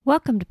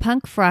Welcome to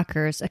Punk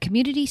Frockers, a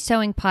community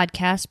sewing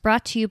podcast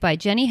brought to you by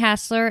Jenny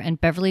Hassler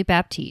and Beverly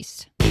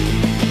Baptiste.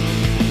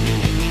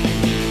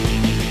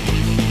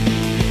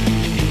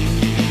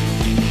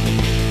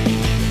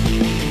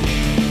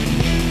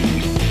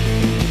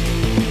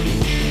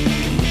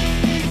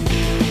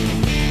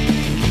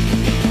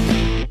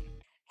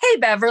 Hey,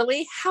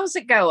 Beverly, how's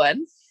it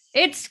going?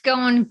 It's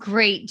going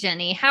great,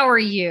 Jenny. How are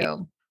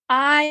you?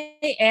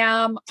 I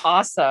am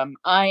awesome.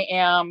 I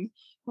am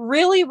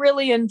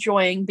really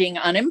enjoying being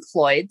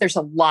unemployed. There's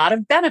a lot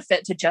of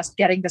benefit to just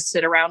getting to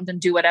sit around and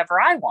do whatever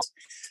I want.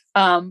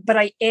 But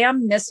I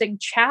am missing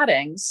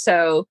chatting.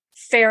 So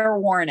fair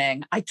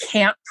warning, I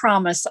can't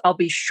promise I'll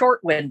be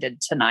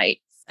short-winded tonight.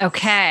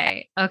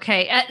 Okay.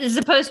 As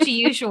opposed to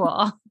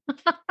usual.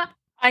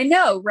 I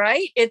know,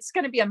 right? It's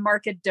going to be a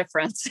marked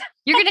difference.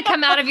 You're going to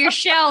come out of your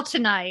shell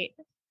tonight.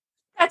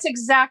 That's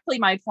exactly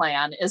my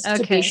plan, is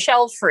to be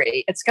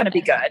shell-free. It's going to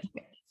be good.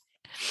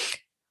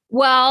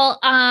 Well,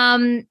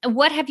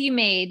 what have you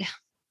made?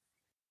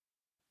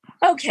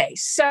 Okay,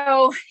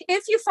 so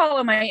if you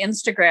follow my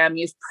Instagram,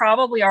 you've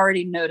probably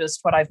already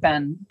noticed what I've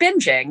been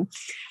binging.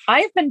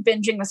 I have been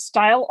binging the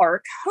Style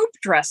Arc Hope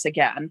dress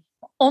again,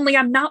 only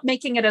I'm not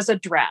making it as a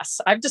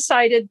dress. I've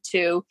decided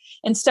to,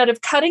 instead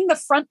of cutting the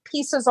front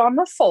pieces on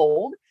the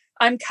fold,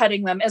 I'm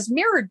cutting them as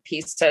mirrored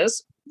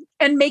pieces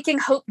and making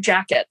Hope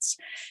jackets.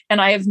 And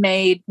I have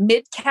made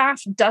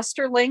mid-calf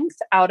duster length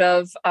out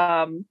of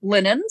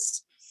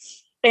linens.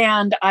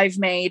 And I've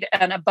made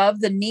an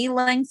above the knee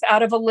length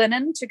out of a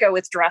linen to go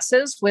with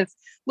dresses with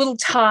little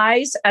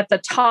ties at the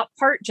top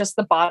part, just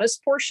the bodice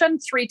portion,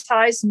 3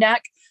 ties,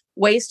 neck,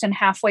 waist, and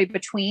halfway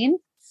between.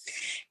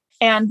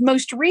 And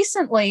most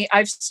recently,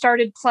 I've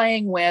started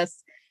playing with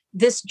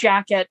this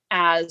jacket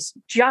as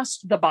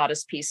just the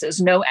bodice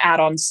pieces, no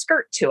add-on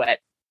skirt to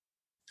it,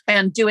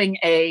 and doing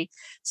a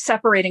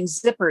separating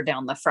zipper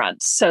down the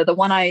front. So the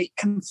one I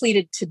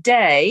completed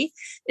today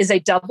is a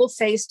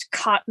double-faced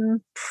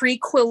cotton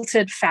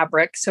pre-quilted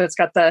fabric. So it's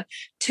got the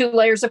 2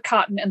 layers of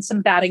cotton and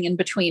some batting in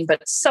between,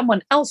 but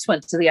someone else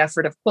went to the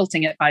effort of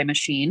quilting it by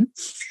machine.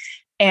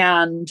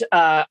 And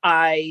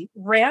I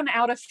ran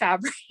out of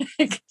fabric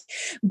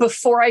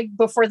before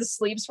the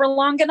sleeves were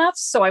long enough.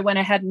 So I went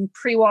ahead and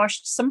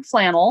pre-washed some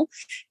flannel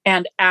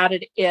and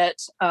added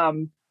it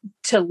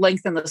to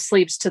lengthen the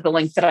sleeves to the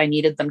length that I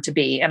needed them to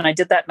be. And I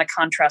did that in a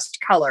contrast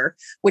color,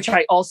 which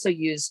I also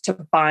used to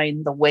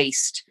bind the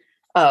waist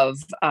of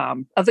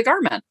the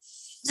garment.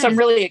 So I'm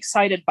really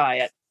excited by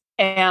it.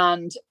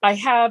 And I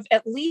have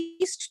at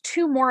least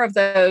 2 more of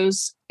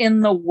those in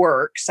the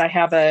works. I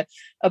have a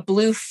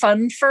blue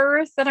fun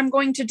fur that I'm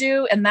going to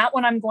do. And that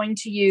one I'm going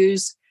to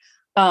use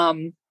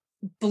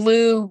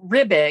blue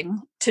ribbing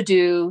to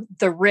do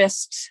the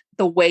wrist,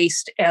 the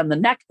waist, and the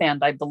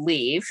neckband, I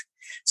believe.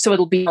 So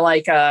it'll be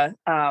like a,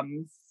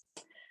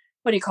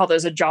 what do you call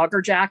those? A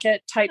jogger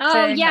jacket type thing?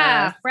 Oh,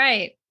 yeah,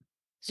 right.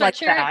 Like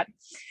that.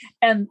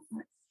 And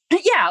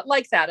yeah,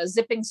 like that, a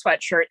zipping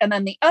sweatshirt. And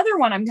then the other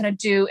one I'm going to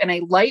do in a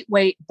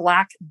lightweight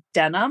black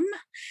denim.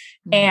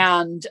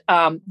 And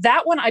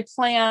that one I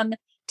plan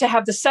to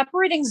have the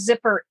separating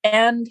zipper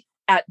end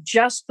at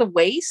just the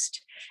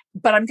waist,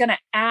 but I'm going to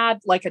add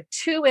like a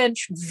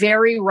 2-inch,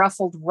 very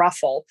ruffled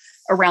ruffle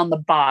around the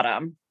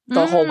bottom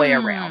the whole way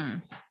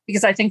around,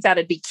 because I think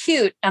that'd be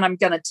cute. And I'm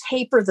going to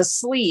taper the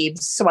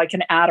sleeves so I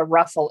can add a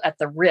ruffle at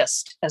the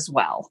wrist as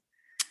well.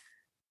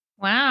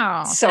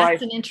 Wow. So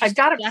I've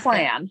got a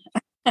plan.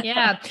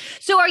 Yeah.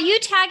 So are you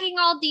tagging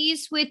all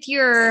these with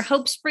your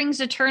Hope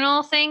Springs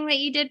Eternal thing that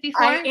you did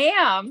before? I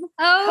am.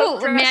 Oh,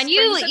 man,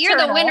 you're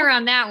the winner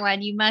on that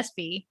one. You must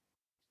be.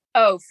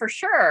 Oh, for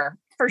sure.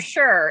 For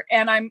sure.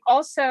 And I'm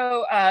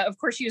also, of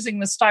course, using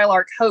the Style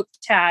Arc Hope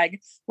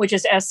tag, which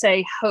is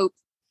SA Hope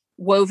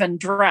woven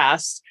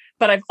dress.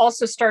 But I've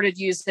also started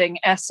using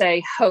SA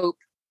Hope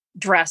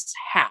dress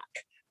hack,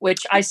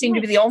 which I seem to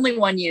be the only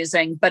one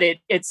using, but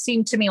it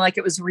seemed to me like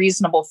it was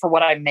reasonable for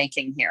what I'm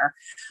making here.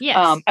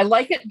 Yes. I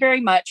like it very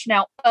much.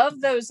 Now,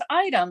 of those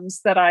items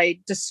that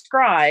I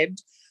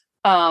described,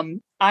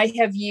 I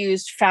have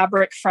used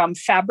fabric from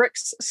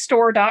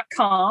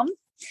fabricsstore.com.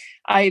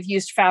 I have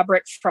used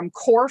fabric from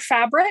Core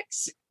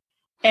Fabrics,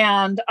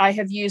 and I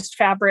have used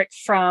fabric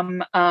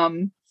from a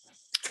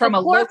Core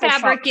local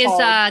fabric is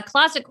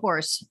Closet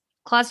Horse.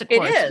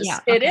 It is. Yeah,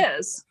 it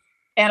is.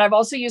 And I've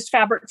also used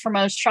fabric from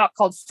a shop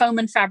called Foam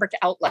and Fabric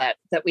Outlet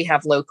that we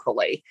have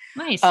locally.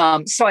 Nice.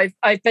 So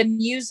I've been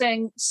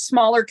using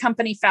smaller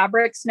company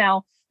fabrics.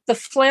 Now, the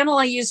flannel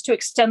I use to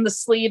extend the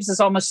sleeves is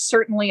almost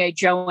certainly a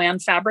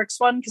Joann Fabrics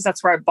one, because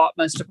that's where I bought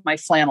most of my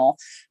flannel.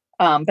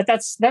 But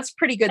that's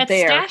pretty good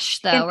there. Stash,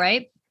 though,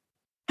 right?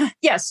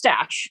 Yeah,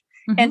 Stash.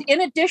 Mm-hmm. And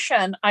in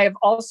addition, I have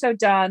also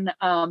done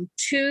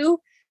 2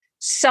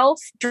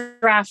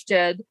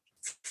 self-drafted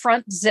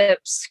front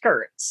zip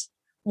skirts.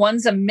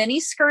 One's a mini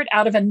skirt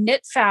out of a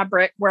knit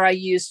fabric where I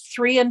used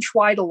 3-inch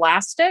wide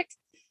elastic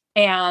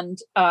and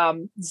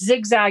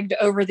zigzagged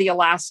over the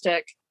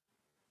elastic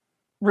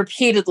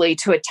repeatedly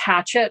to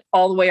attach it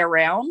all the way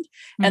around,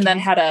 and then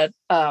had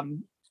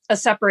a a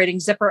separating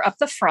zipper up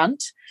the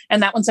front.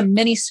 And that one's a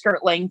mini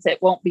skirt length.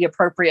 It won't be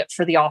appropriate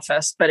for the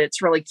office, but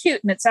it's really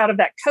cute. And it's out of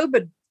that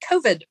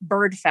COVID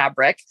bird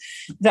fabric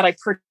that I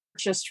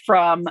purchased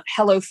from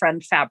Hello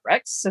Friend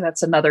Fabrics. So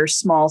that's another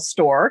small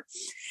store.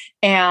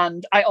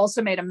 And I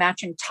also made a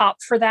matching top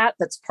for that.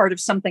 That's part of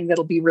something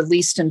that'll be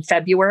released in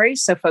February.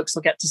 So folks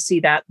will get to see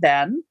that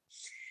then.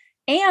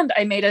 And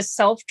I made a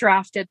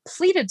self-drafted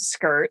pleated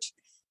skirt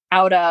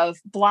out of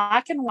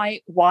black and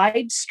white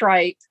wide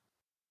stripe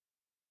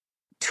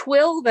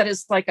twill that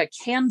is like a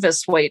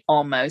canvas weight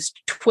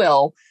almost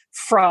twill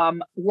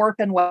from Warp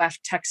and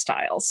Weft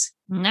Textiles.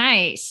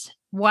 Nice.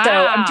 Wow. So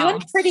I'm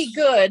doing pretty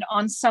good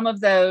on some of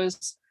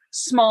those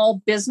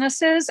small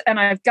businesses. And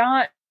I've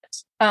got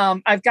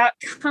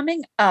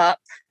coming up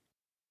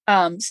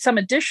some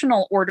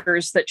additional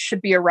orders that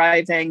should be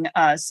arriving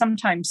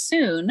sometime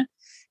soon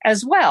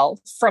as well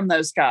from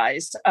those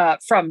guys,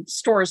 from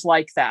stores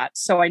like that.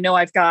 So I know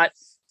I've got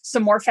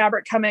some more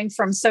fabric coming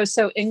from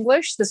So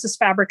English. This is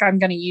fabric I'm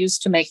going to use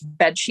to make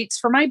bed sheets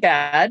for my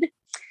bed.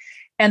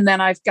 And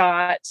then I've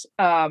got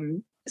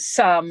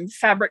some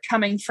fabric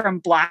coming from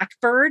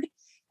Blackbird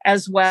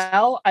as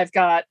well. I've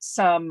got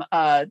some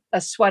a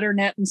sweater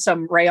knit and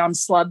some rayon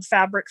slub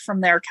fabric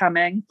from there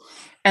coming.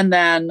 And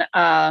then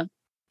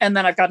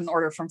I've got an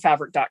order from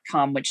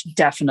fabric.com, which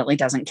definitely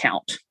doesn't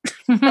count.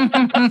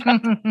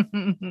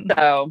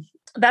 So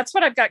that's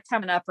what I've got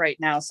coming up right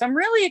now. So I'm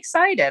really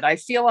excited. I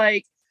feel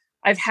like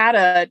I've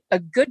had a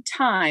good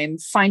time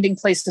finding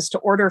places to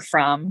order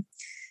from,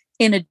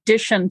 in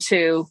addition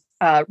to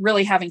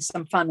really having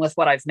some fun with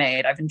what I've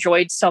made. I've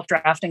enjoyed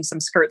self-drafting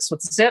some skirts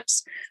with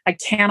zips. I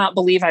cannot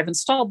believe I've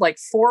installed like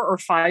 4 or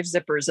 5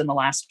 zippers in the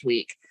last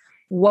week.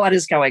 What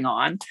is going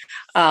on?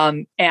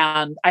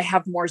 And I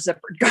have more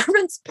zippered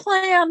garments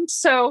planned.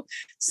 So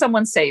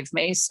someone save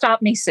me,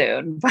 stop me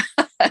soon.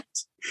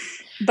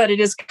 But it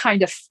is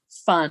kind of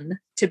fun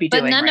to be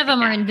doing. But none right of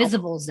them now. are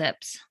invisible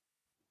zips.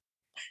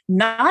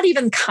 Not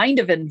even kind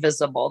of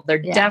invisible.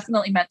 They're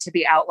definitely meant to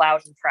be out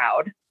loud and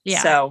proud.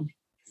 Yeah. So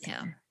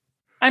yeah,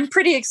 I'm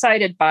pretty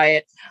excited by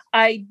it.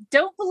 I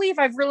don't believe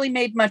I've really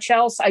made much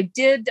else. I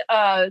did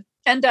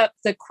end up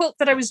the quilt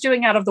that I was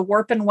doing out of the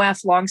Warp and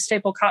Weft long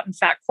staple cotton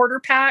fat quarter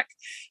pack,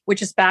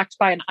 which is backed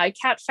by an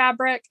iCat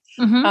fabric.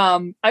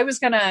 Mm-hmm. I was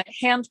going to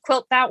hand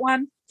quilt that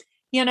one.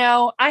 You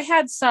know, I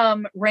had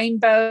some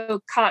rainbow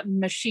cotton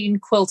machine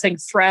quilting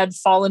thread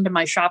fall into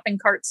my shopping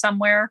cart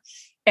somewhere.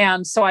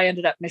 And so I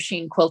ended up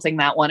machine quilting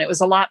that one. It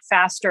was a lot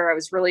faster. I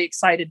was really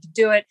excited to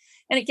do it.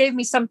 And it gave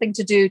me something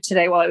to do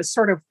today while I was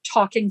sort of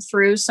talking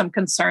through some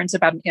concerns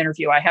about an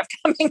interview I have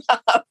coming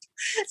up.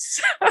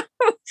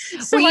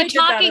 So were you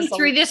talking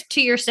through this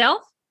to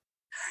yourself?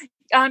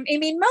 I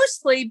mean,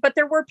 mostly, but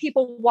there were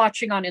people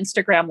watching on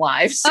Instagram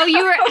Live. So. Oh,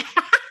 you were...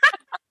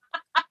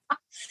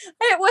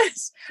 It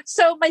was.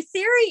 So my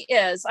theory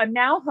is I'm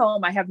now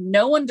home. I have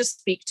no one to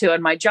speak to.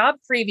 And my job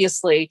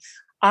previously,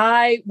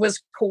 I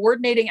was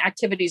coordinating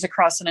activities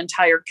across an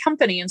entire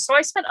company. And so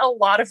I spent a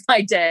lot of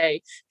my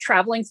day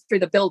traveling through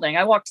the building.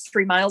 I walked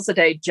 3 miles a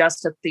day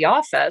just at the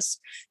office,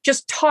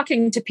 just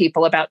talking to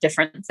people about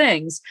different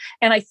things.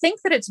 And I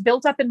think that it's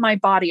built up in my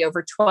body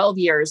over 12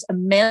 years, a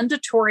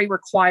mandatory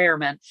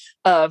requirement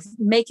of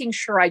making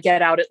sure I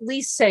get out at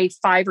least, say,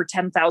 5,000 or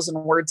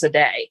 10,000 words a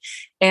day.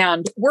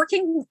 And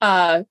working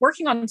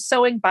on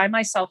sewing by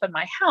myself in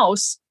my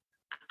house,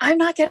 I'm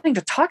not getting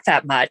to talk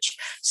that much.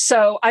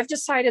 So I've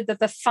decided that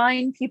the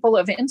fine people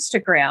of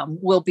Instagram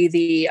will be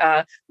the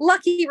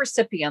lucky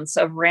recipients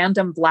of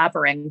random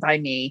blabbering by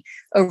me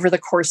over the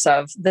course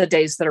of the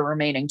days that are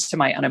remaining to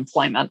my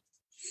unemployment.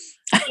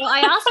 Well,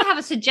 I also have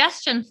a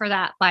suggestion for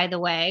that, by the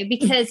way,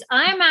 because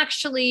I'm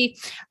actually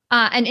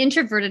an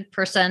introverted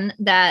person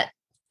that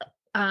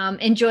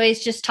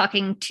enjoys just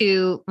talking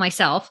to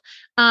myself.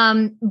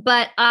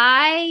 But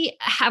I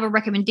have a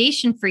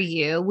recommendation for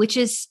you, which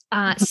is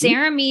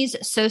Sarah Mee's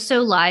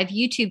So Live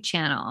YouTube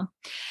channel,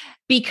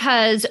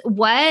 because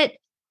what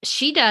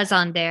she does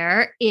on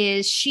there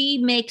is she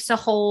makes a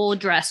whole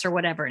dress or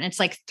whatever, and it's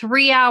like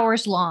 3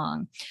 hours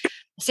long.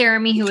 Sarah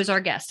Mee, who was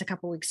our guest a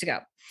couple weeks ago.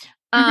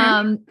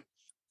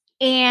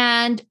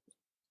 And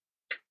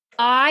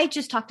I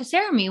just talk to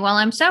Sarah Mee while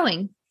I'm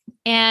sewing.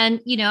 And,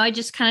 you know, I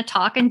just kind of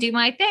talk and do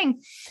my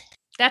thing.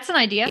 That's an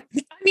idea.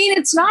 I mean,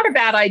 it's not a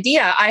bad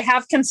idea. I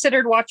have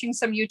considered watching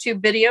some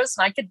YouTube videos,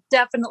 and I could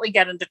definitely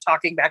get into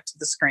talking back to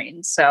the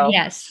screen. So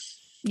yes.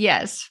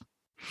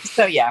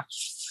 So yeah,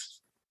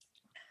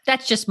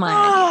 that's just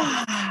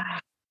my idea.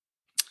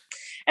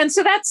 And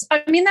so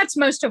that's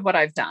most of what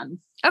I've done.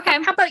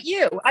 Okay. How about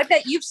you? I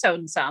bet you've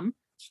sewn some.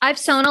 I've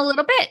sewn a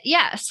little bit.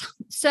 Yes.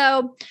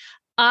 So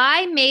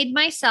I made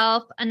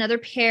myself another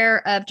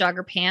pair of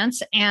jogger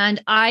pants,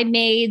 and I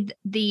made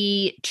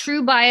the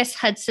True Bias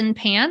Hudson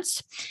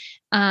pants.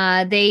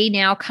 They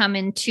now come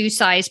in 2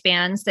 size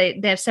bands. They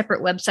have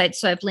separate websites,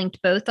 so I've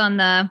linked both in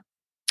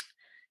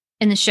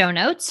the show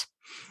notes.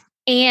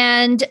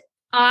 And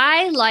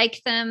I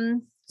like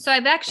them. So I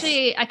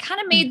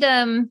kind of made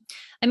them.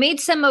 I made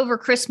some over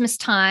Christmas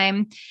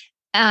time.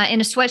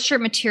 in a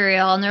sweatshirt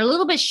material, and they're a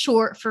little bit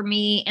short for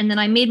me. And then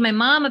I made my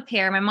mom a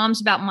pair. My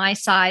mom's about my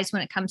size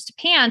when it comes to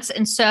pants.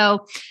 And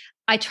so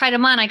I tried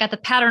them on. I got the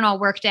pattern all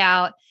worked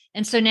out.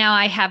 And so now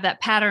I have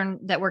that pattern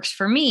that works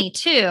for me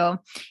too.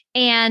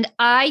 And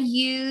I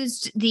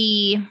used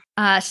the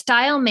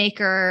Style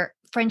Maker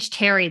French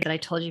terry that I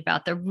told you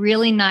about, the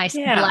really nice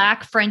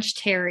black French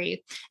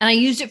terry. And I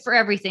used it for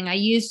everything. I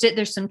used it.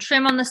 There's some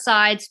trim on the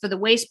sides for the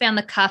waistband,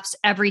 the cuffs,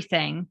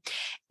 everything.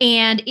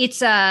 And it's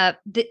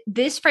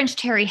this French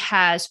terry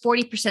has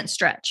 40%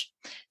 stretch.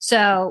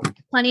 So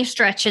plenty of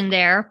stretch in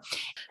there.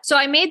 So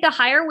I made the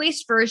higher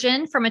waist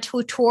version from a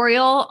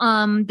tutorial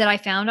that I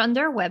found on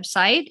their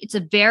website. It's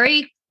a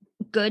very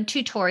good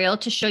tutorial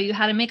to show you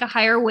how to make a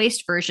higher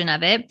waist version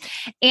of it.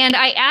 And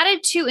I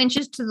added 2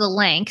 inches to the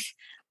length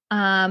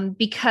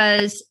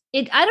because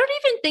I don't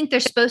even think they're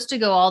supposed to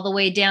go all the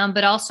way down,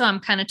 but also I'm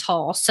kind of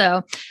tall.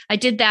 So I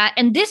did that.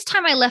 And this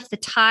time I left the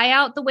tie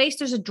out the waist.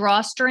 There's a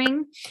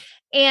drawstring.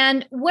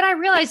 And what I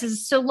realized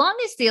is so long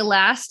as the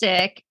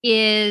elastic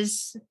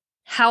is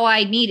how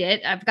I need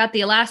it, I've got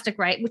the elastic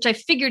right, which I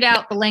figured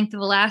out the length of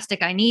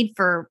elastic I need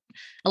for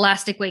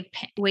elastic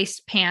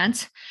waist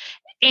pants.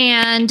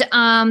 And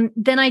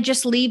then I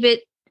just leave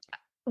it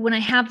when I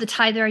have the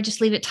tie there, I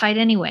just leave it tight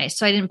anyway.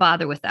 So I didn't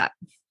bother with that.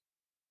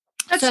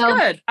 That's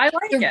good. I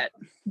like it.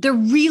 They're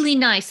really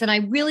nice. And I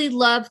really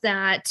love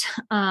that,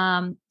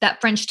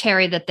 that French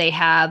terry that they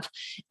have.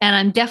 And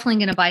I'm definitely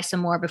going to buy some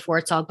more before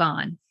it's all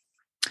gone.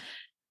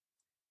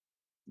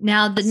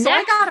 Now So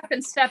I got up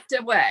and stepped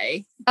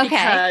away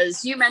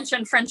because you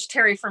mentioned French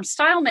terry from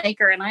Style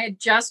Maker, and I had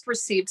just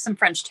received some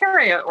French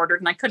terry I ordered,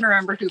 and I couldn't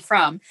remember who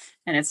from.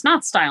 And it's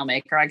not Style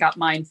Maker. I got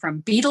mine from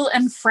Beetle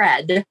and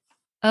Fred.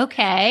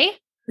 Okay.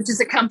 Which is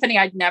a company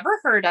I'd never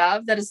heard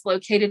of that is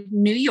located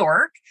in New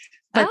York.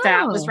 But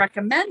that was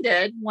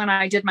recommended when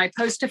I did my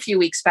post a few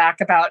weeks back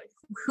about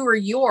who are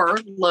your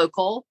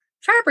local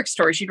fabric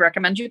stores you'd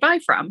recommend you buy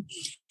from.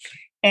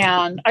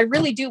 And I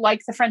really do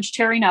like the French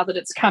terry now that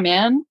it's come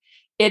in.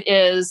 It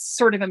is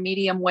sort of a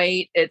medium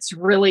weight. It's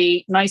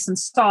really nice and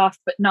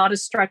soft, but not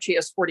as stretchy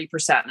as 40%.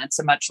 It's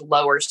a much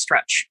lower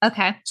stretch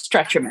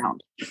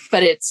amount.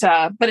 But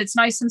it's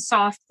nice and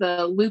soft.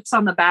 The loops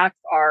on the back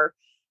are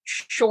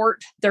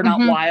short. They're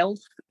not wild.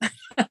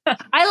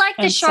 I like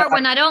the short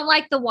one. I don't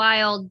like the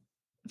wild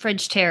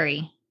French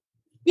terry.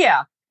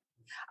 Yeah.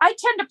 I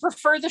tend to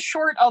prefer the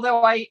short,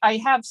 although I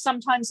have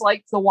sometimes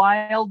liked the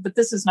wild, but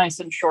this is nice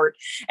and short.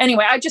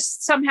 Anyway, I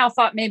just somehow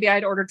thought maybe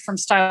I'd ordered from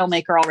Style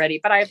Maker already,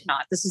 but I have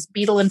not. This is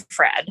Beetle and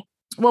Fred.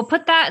 We'll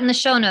put that in the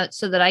show notes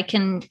so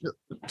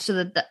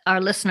that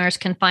our listeners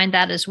can find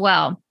that as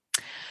well.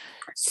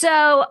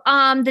 So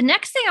the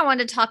next thing I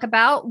wanted to talk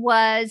about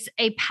was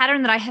a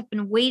pattern that I have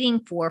been waiting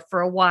for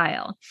a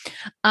while.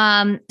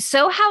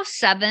 Sew House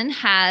 7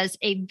 has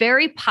a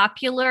very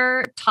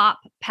popular top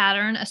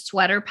pattern, a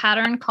sweater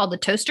pattern called the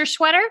toaster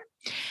sweater.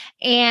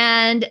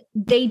 And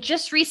they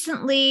just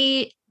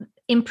recently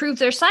improved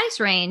their size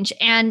range,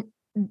 and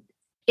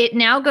it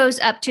now goes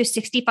up to a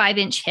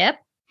 65-inch hip.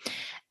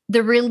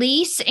 The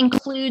release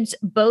includes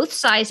both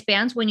size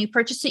bands. When you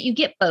purchase it, you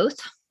get both.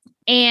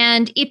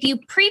 And if you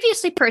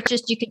previously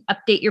purchased, you can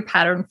update your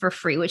pattern for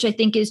free, which I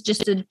think is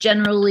just a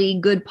generally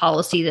good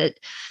policy that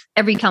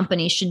every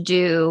company should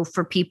do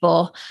for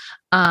people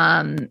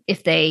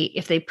if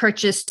they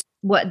purchased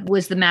what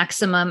was the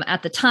maximum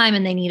at the time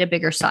and they need a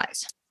bigger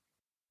size.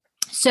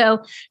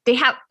 So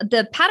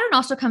the pattern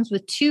also comes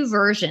with 2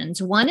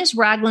 versions. One is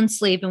raglan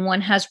sleeve and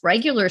one has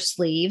regular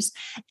sleeves.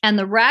 And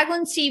the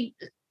raglan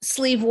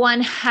sleeve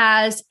one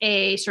has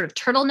a sort of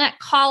turtleneck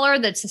collar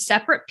that's a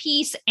separate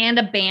piece and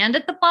a band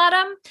at the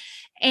bottom.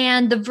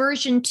 And the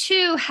version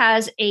 2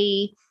 has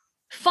a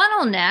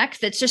funnel neck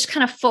that's just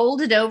kind of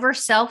folded over,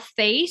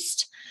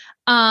 self-faced.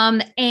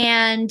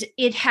 And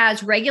it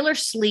has regular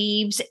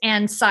sleeves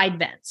and side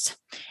vents.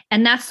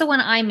 And that's the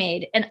one I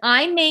made. And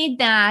I made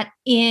that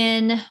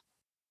in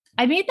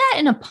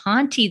a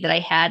Ponte that I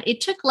had. It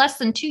took less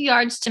than 2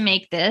 yards to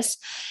make this.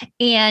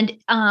 And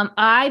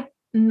I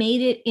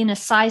made it in a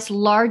size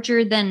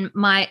larger than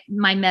my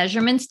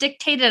measurements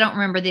dictated. I don't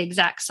remember the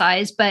exact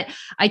size, but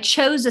I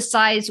chose a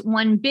size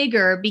 1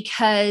 bigger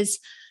because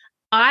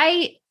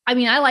I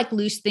like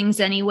loose things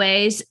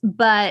anyways,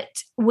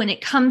 but when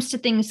it comes to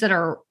things that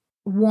are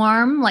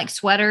warm, like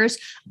sweaters,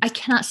 I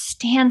cannot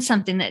stand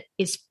something that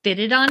is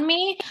fitted on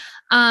me.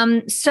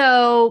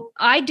 So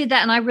I did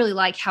that and I really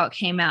like how it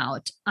came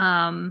out.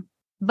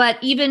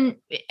 But even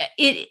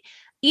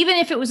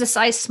if it was a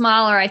size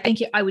smaller, I think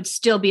I would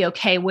still be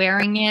okay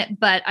wearing it,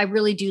 but I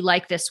really do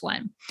like this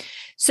one.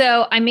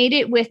 So I made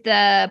it with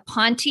the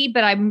Ponte,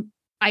 but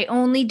I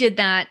only did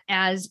that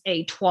as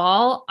a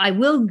toile. I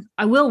will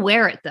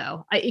wear it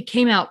though. It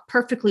came out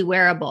perfectly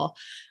wearable.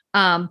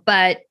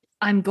 But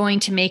I'm going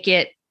to make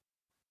it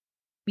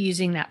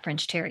using that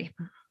French terry.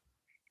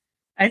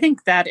 I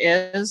think that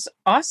is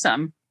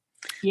awesome.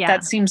 Yeah.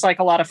 That seems like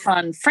a lot of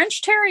fun.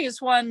 French terry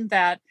is one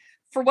that,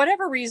 for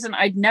whatever reason,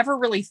 I'd never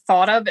really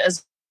thought of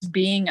as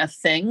being a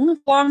thing a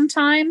long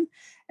time.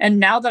 And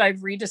now that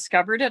I've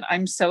rediscovered it,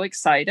 I'm so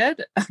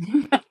excited.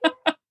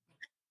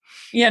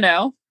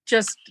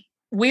 Just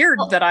weird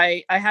Well, that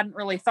I hadn't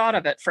really thought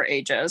of it for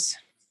ages.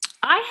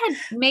 I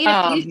had made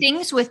a few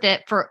things with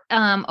it for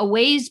a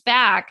ways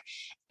back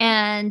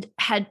and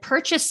had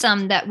purchased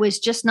some that was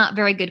just not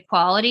very good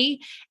quality.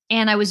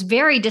 And I was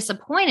very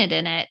disappointed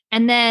in it.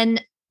 And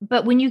then,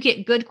 but when you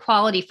get good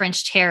quality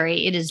French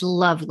terry, it is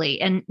lovely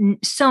and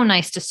so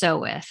nice to sew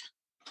with.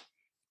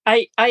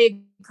 I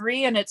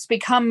agree. And it's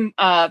become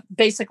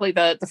basically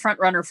the front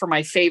runner for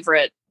my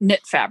favorite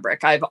knit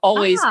fabric. I've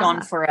always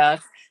gone for a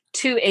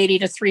 280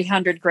 to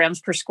 300 grams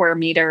per square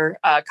meter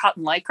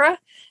cotton lycra.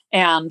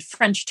 And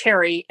French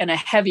terry in a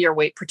heavier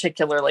weight,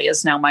 particularly,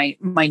 is now my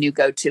new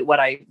go-to. What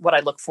I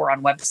look for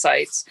on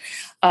websites,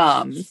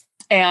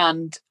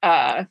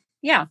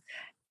 yeah.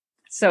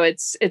 So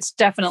it's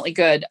definitely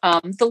good.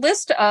 The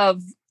list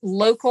of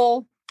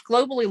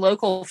globally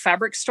local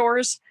fabric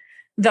stores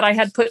that I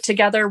had put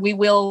together, we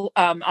will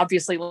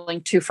obviously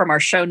link to from our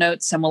show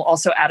notes, and we'll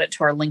also add it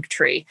to our link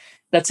tree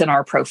that's in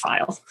our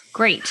profile.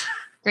 Great,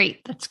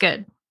 that's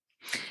good.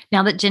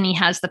 Now that Jenny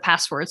has the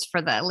passwords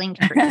for the link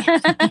tree.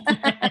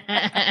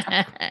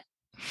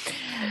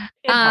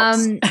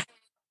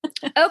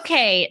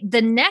 Okay.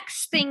 The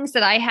next things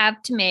that I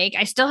have to make,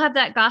 I still have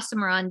that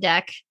gossamer on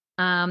deck.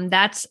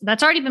 That's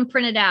already been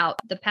printed out.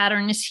 The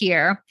pattern is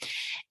here.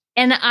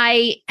 And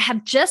I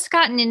have just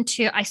gotten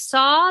into, I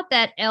saw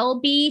that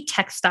LB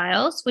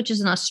Textiles, which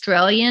is an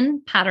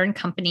Australian pattern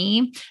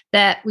company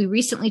that we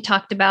recently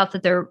talked about,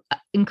 that they're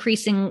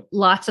increasing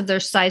lots of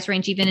their size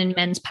range, even in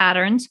men's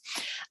patterns.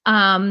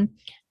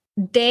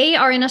 They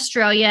are in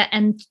Australia,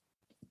 and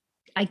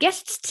I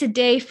guess it's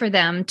today for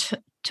them,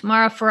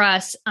 tomorrow for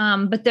us.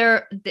 But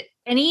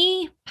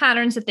any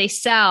patterns that they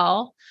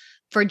sell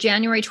for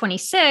January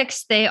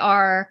 26th, they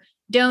are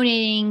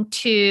donating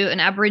to an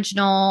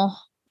Aboriginal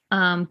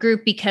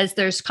group, because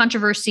there's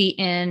controversy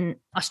in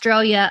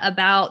Australia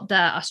about the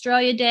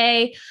Australia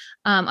Day.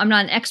 I'm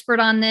not an expert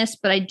on this,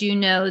 but I do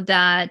know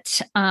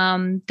that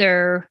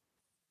they're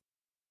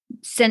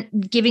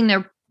giving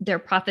their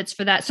profits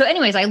for that. So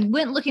anyways, I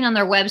went looking on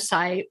their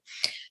website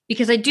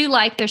because I do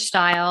like their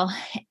style.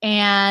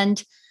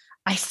 And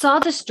I saw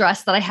this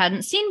dress that I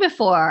hadn't seen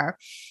before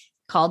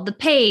called the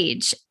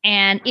Page,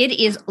 and it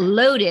is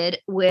loaded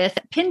with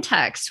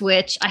Pintex,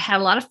 which I had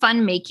a lot of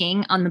fun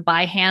making on the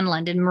By Hand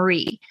London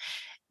Marie.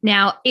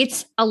 Now,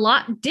 it's a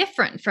lot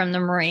different from the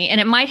Marie, and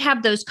it might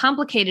have those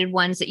complicated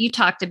ones that you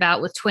talked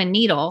about with twin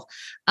needle,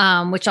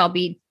 which I'll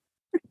be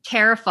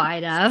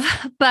terrified of.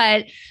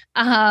 But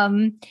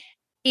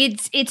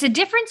it's a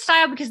different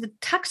style because the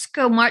tucks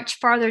go much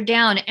farther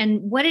down. And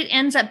what it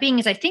ends up being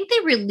is, I think they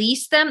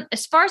release them,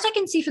 as far as I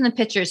can see from the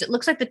pictures, it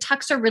looks like the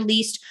tucks are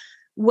released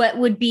what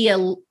would be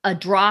a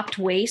dropped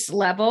waist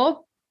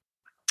level.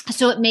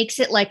 So it makes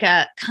it like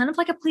a kind of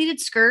like a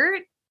pleated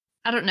skirt.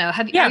 I don't know.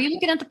 Are you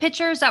looking at the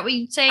picture? Is that what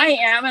you'd say? I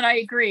am. And I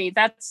agree.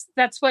 That's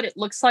what it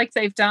looks like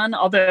they've done.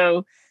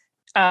 Although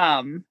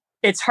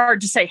it's hard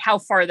to say how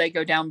far they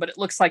go down, but it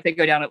looks like they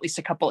go down at least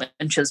a couple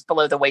inches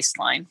below the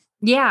waistline.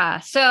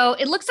 Yeah. So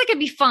it looks like it'd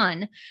be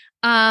fun.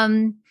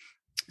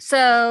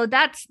 So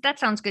that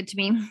sounds good to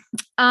me.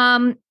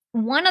 One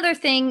other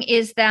thing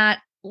is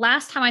that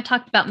last time I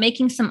talked about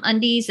making some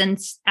undies and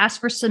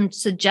asked for some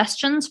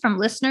suggestions from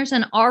listeners,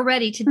 and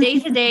already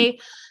today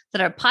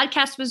that our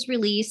podcast was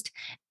released,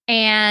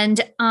 and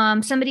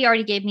somebody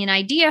already gave me an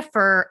idea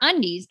for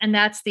undies, and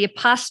that's the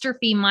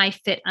apostrophe My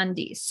Fit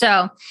undies.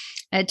 So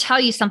I'll tell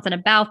you something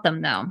about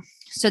them though.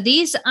 So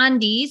these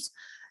undies,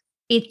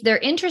 they're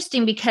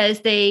interesting because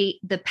the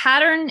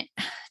pattern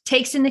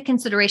takes into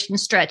consideration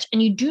stretch,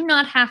 and you do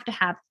not have to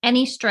have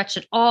any stretch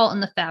at all in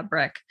the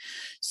fabric.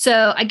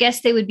 So I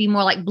guess they would be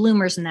more like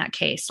bloomers in that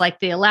case. Like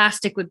the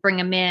elastic would bring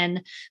them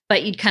in,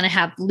 but you'd kind of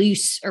have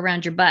loose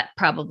around your butt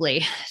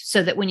probably,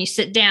 so that when you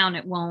sit down,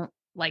 it won't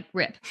like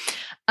rip.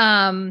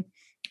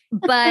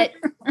 But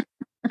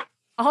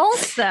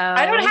also,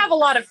 I don't have a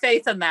lot of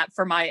faith in that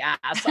for my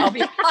ass. I'll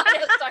be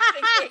honest.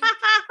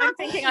 I'm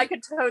thinking I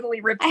could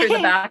totally rip through the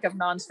back of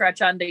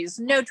non-stretch undies.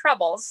 No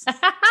troubles.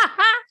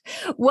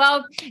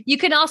 Well, you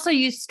can also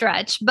use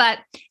stretch, but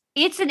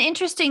it's an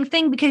interesting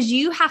thing because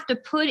you have to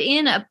put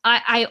in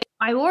I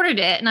ordered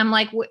it, and I'm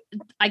like,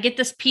 I get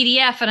this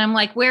PDF, and I'm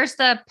like, where's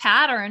the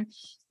pattern?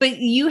 But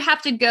you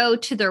have to go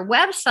to their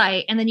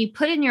website, and then you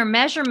put in your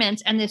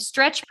measurements and the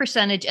stretch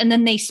percentage, and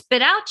then they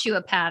spit out you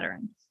a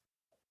pattern.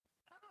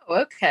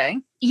 Oh, okay.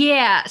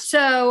 Yeah.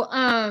 So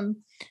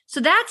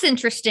that's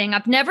interesting.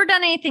 I've never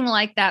done anything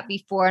like that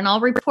before, and I'll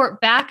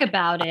report back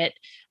about it.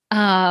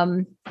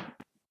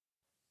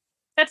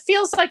 That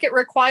feels like it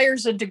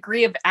requires a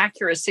degree of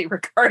accuracy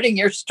regarding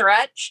your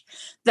stretch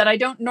that I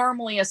don't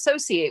normally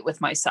associate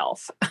with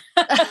myself.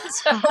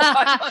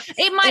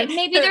 It might,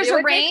 maybe there's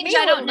a range.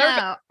 I don't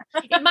know.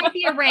 It might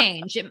be a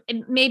range.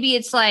 Maybe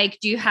it's like,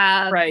 do you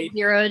have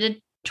 0 to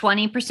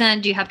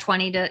 20%? Do you have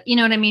 20 to, you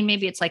know what I mean?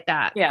 Maybe it's like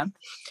that. Yeah.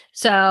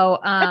 So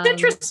that's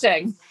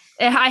interesting.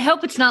 I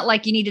hope it's not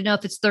like you need to know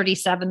if it's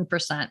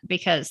 37%,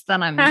 because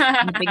then I'm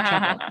in big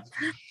trouble.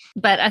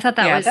 But I thought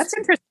that's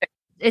interesting.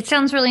 It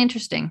sounds really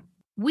interesting.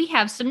 We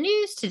have some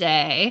news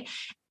today,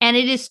 And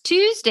it is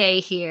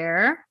Tuesday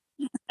here.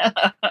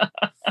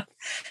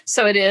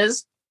 So it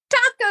is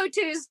Taco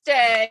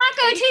Tuesday.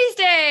 Taco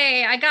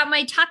Tuesday. I got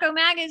my taco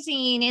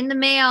magazine in the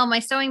mail, my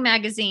sewing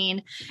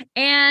magazine,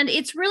 and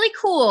it's really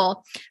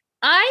cool.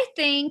 I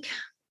think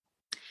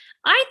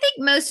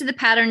most of the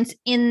patterns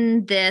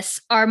in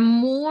this are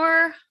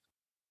more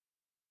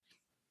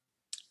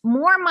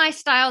my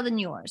style than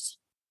yours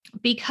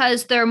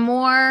because they're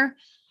more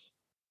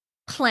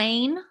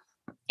plain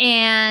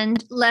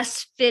and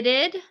less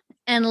fitted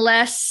and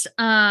less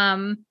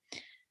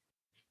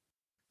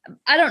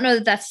I don't know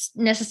that that's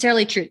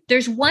necessarily true.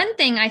 There's one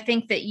thing I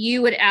think that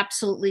you would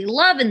absolutely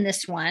love in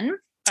this one.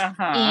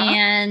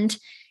 And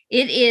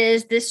it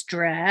is this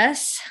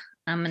dress.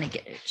 I'm going to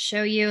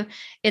show you.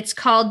 It's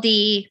called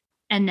the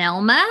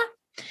Anelma.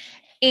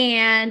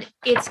 And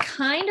it's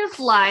kind of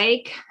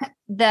like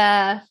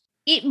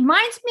it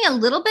reminds me a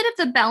little bit of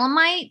the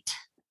Belemite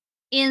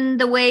in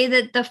the way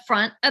that the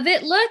front of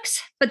it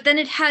looks, but then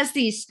it has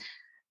these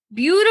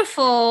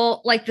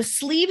beautiful, like the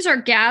sleeves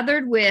are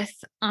gathered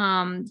with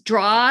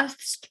draw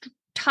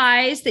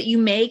ties that you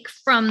make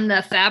from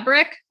the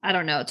fabric. I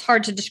don't know. It's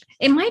hard to describe.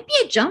 It might be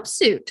a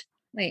jumpsuit.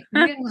 Wait,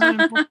 but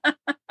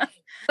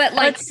like,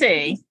 let's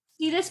see.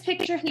 See this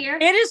picture here?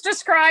 It is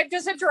described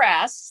as a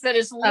dress that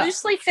is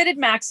loosely fitted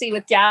maxi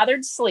with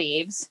gathered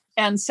sleeves.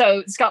 And so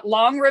it's got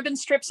long ribbon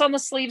strips on the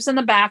sleeves and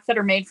the back that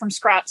are made from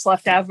scraps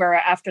left over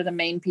after the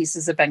main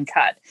pieces have been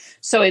cut.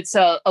 So it's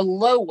a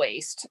low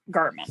waist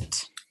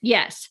garment.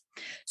 Yes.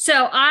 So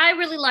I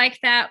really like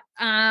that.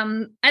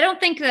 I don't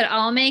think that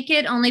I'll make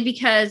it only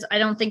because I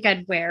don't think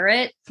I'd wear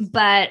it,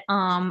 but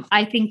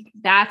I think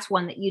that's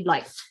one that you'd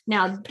like.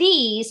 Now,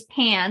 these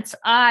pants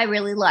I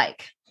really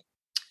like.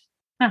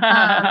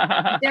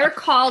 They're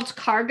called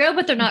cargo,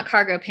 but they're not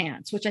cargo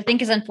pants, which I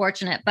think is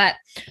unfortunate, but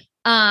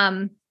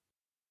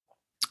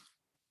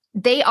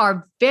they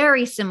are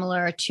very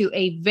similar to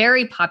a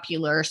very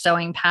popular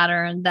sewing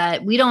pattern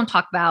that we don't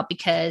talk about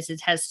because it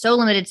has so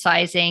limited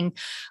sizing,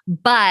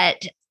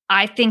 but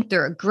I think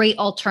they're a great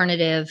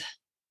alternative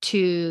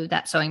to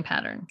that sewing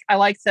pattern. I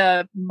like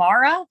the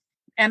Maira,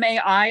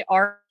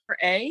 Maira,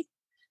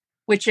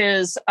 which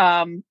is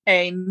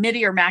a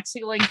midi or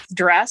maxi length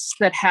dress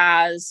that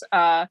has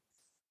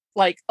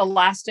like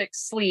elastic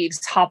sleeves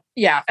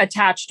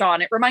attached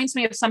on. It reminds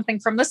me of something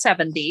from the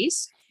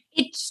 70s.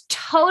 It's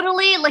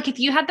totally like if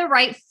you had the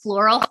right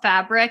floral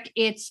fabric,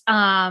 it's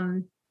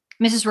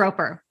Mrs.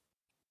 Roper.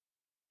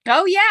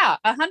 Oh yeah,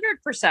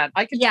 100%.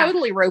 I could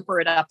totally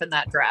roper it up in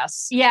that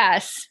dress.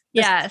 Yes.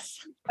 Yes.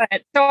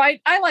 So I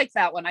like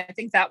that one. I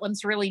think that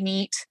one's really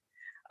neat.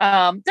 There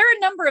are a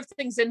number of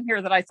things in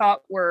here that I thought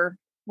were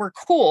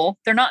cool.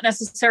 They're not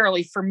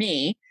necessarily for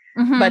me,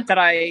 but that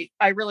I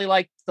really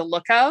liked the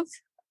look of.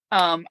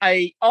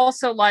 I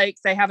also like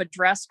they have a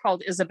dress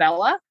called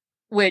Isabella,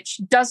 which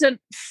doesn't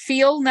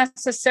feel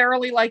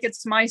necessarily like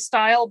it's my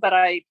style, but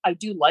I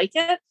do like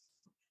it.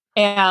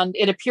 And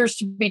it appears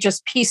to be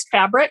just pieced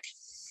fabric.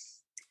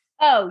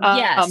 Oh,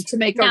 yes. To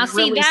make a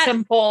really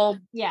simple,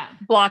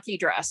 blocky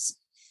dress.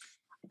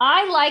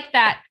 I like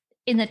that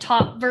in the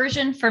top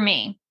version for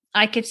me.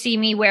 I could see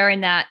me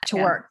wearing that to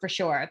work for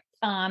sure.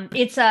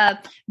 It's a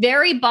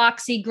very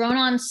boxy, grown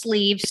on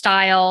sleeve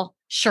style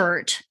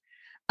shirt.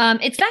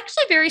 It's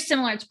actually very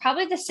similar. It's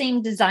probably the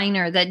same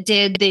designer that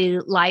did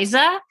the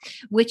Liza,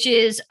 which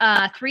is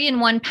a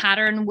 3-in-1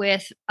 pattern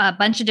with a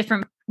bunch of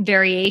different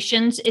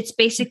variations. It's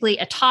basically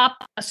a top,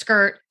 a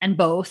skirt, and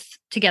both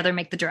together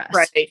make the dress.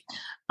 Right.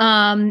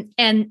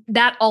 And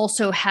that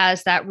also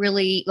has that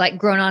really like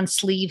grown on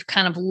sleeve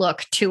kind of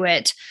look to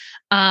it.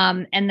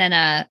 And then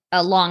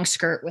a long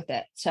skirt with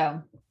it.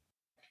 So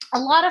a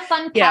lot of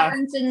fun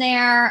patterns in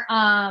there.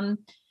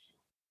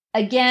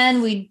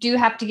 Again, we do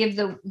have to give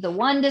the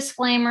one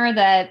disclaimer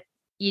that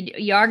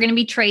you are going to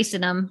be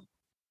tracing them.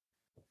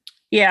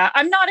 Yeah,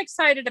 I'm not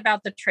excited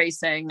about the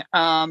tracing.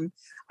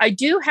 I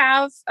do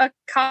have a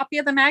copy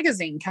of the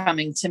magazine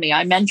coming to me.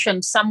 I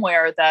mentioned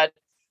somewhere that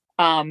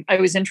I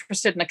was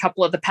interested in a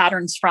couple of the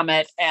patterns from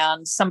it,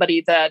 and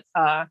somebody that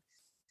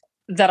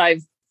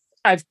I've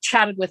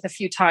chatted with a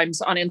few times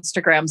on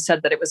Instagram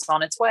said that it was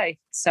on its way.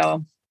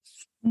 So,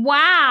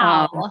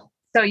 wow.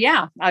 So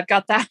yeah, I've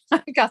got that.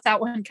 I got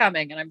that one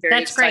coming, and I'm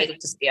very excited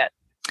to see it.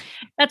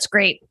 That's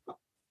great.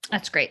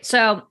 That's great.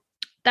 So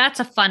that's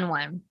a fun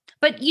one.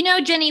 But you know,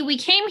 Jenny, we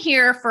came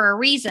here for a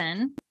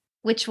reason,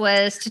 which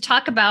was to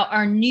talk about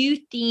our new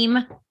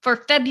theme for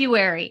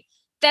February.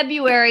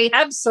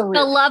 Absolutely,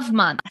 the love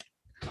month.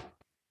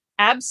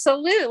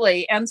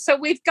 Absolutely. And so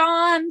we've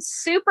gone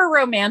super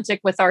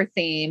romantic with our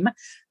theme.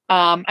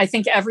 I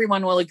think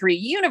everyone will agree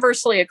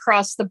universally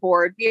across the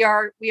board. We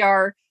are.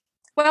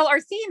 Well,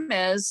 our theme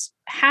is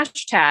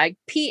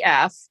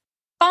 #PF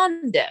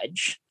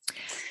bondage.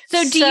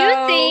 So do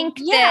you think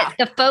that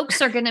the folks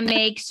are going to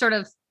make sort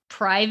of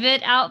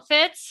private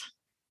outfits?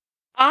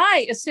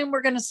 I assume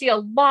we're going to see a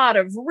lot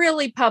of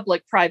really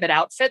public private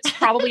outfits,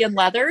 probably in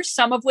leather,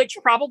 some of which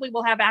probably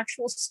will have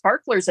actual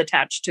sparklers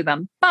attached to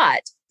them.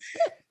 But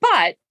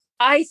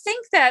I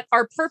think that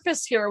our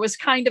purpose here was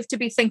kind of to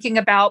be thinking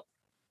about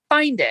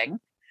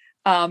finding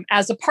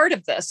as a part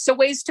of this. So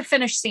ways to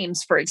finish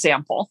seams, for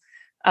example.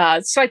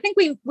 So I think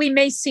we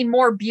may see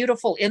more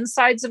beautiful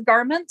insides of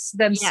garments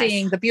than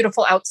seeing the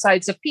beautiful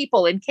outsides of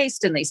people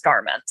encased in these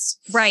garments.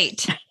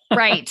 Right,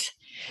 right.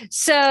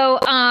 So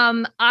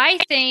I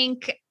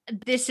think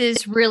this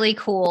is really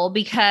cool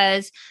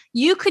because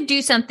you could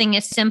do something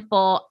as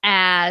simple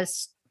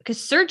as,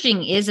 because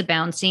serging is a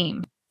bound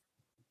seam,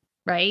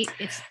 right?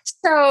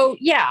 So,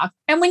 yeah.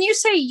 And when you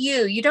say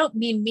you don't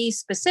mean me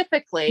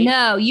specifically.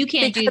 No, you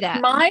can't do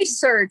that. My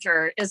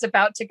serger is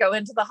about to go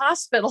into the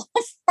hospital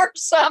for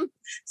some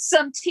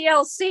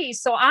TLC.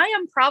 So I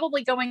am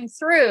probably going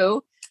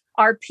through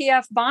our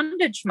PF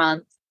bondage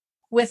month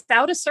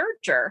without a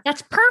serger.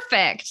 That's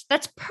perfect.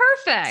 That's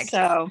perfect.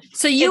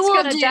 So you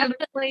will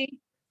definitely,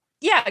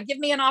 give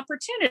me an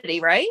opportunity,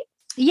 right?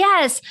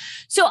 Yes.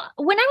 So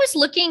when I was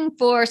looking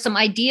for some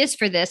ideas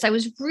for this, I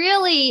was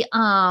really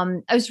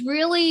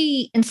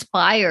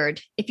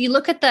inspired. If you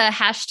look at the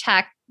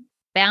hashtag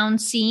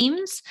bound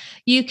seams,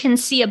 you can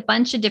see a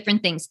bunch of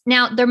different things.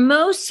 Now they're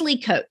mostly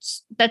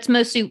coats. That's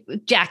mostly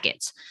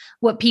jackets.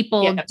 What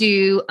people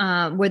do,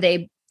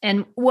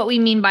 and what we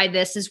mean by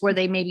this is where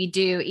they maybe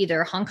do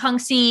either Hong Kong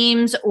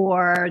seams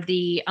or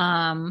the,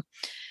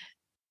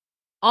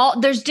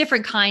 there's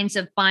different kinds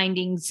of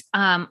bindings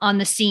on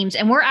the seams.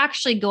 And we're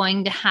actually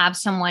going to have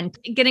someone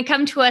going to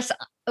come to us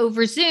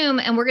over Zoom,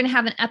 and we're going to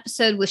have an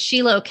episode with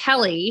Sheila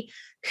O'Kelly,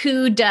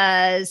 who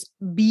does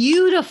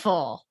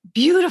beautiful,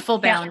 beautiful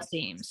bound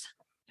seams.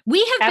 We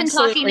have been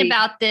talking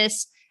about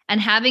this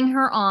and having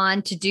her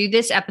on to do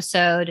this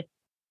episode,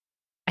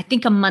 I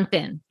think a month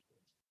in.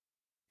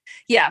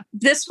 Yeah,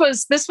 this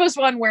was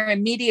one where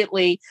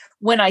immediately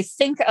when I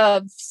think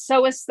of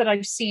sewists that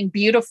I've seen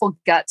beautiful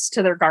guts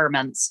to their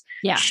garments,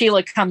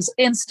 Sheila comes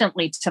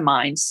instantly to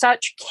mind.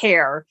 Such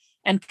care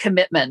and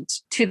commitment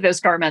to those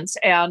garments,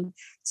 and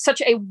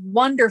such a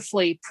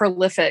wonderfully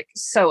prolific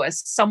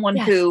sewist, someone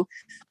who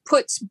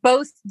puts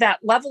both that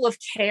level of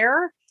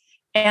care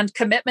and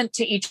commitment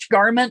to each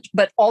garment,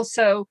 but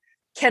also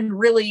can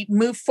really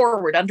move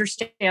forward,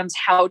 understands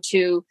how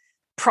to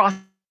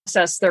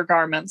process their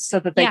garments so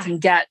that they can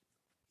get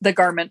the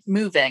garment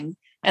moving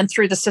and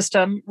through the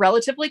system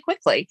relatively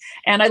quickly.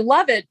 And I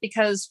love it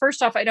because,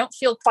 first off, I don't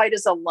feel quite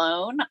as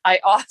alone. I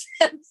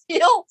often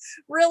feel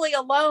really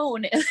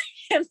alone in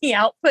the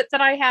output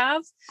that I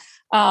have.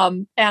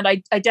 And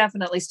I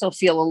definitely still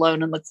feel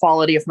alone in the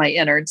quality of my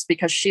innards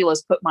because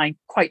Sheila's put mine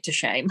quite to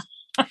shame.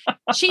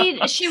 She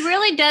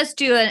really does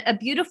do a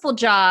beautiful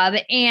job,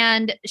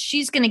 and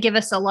she's going to give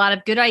us a lot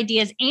of good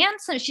ideas. And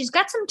so she's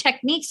got some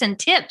techniques and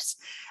tips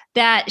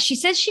that she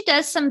says she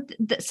does. Some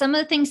of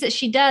the things that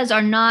she does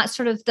are not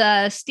sort of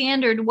the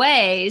standard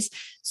ways.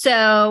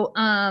 So,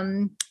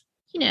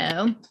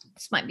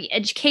 this might be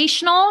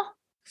educational,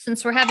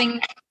 since we're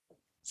having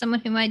someone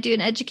who might do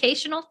an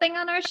educational thing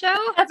on our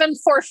show. Heaven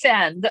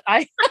forfend.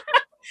 I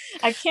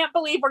can't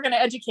believe we're going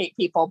to educate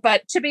people,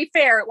 but to be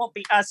fair, it won't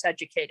be us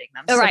educating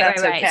them. So right.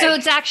 Okay. So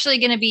it's actually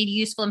going to be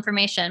useful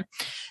information.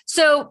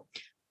 So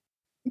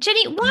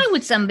Jenny, why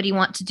would somebody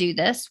want to do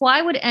this?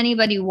 Why would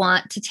anybody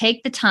want to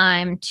take the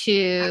time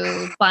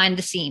to bind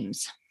the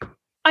seams?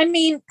 I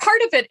mean,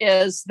 part of it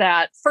is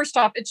that, first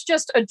off, it's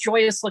just a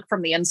joyous look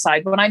from the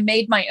inside. When I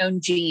made my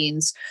own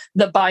jeans,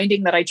 the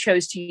binding that I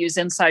chose to use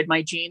inside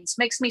my jeans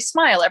makes me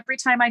smile every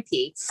time I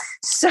pee.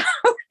 So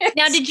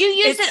now, did you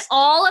use it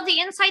all of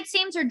the inside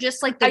seams or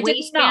just like the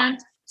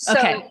waistband?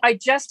 So I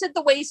just did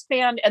the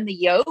waistband and the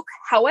yoke.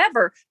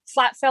 However,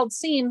 flat felled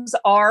seams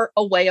are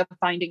a way of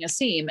binding a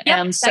seam. Yep,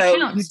 and so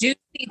you do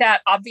see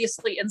that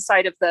obviously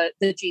inside of the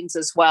jeans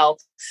as well.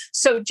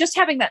 So just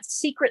having that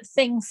secret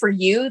thing for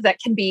you that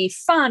can be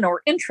fun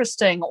or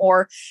interesting,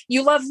 or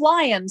you love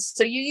lions,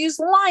 so you use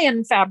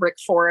lion fabric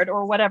for it,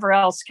 or whatever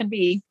else, can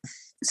be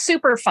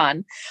super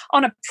fun.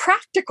 On a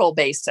practical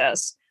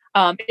basis,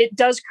 it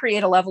does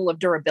create a level of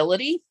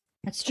durability.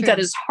 That's true. That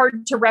is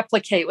hard to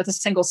replicate with a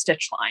single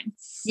stitch line.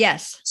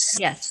 Yes.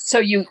 So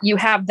you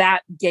have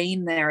that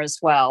gain there as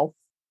well.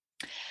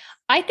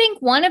 I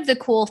think one of the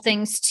cool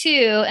things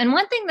too, and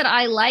one thing that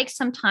I like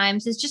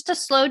sometimes, is just to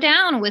slow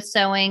down with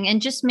sewing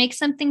and just make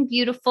something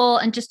beautiful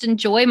and just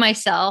enjoy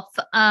myself.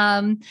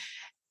 And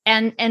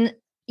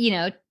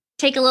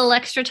take a little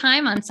extra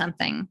time on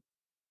something.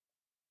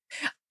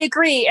 I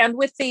agree. And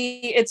with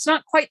it's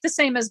not quite the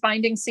same as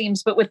binding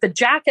seams, but with the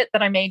jacket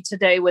that I made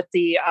today with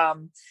the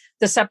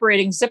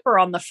separating zipper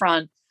on the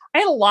front, I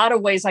had a lot of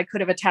ways I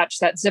could have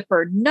attached that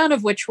zipper, none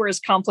of which were as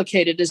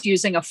complicated as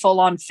using a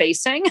full-on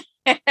facing.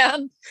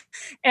 And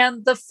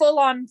the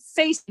full-on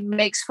facing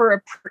makes for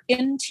a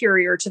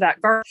interior to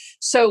that garment.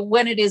 So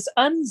when it is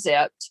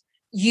unzipped,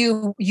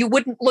 you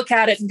wouldn't look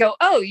at it and go,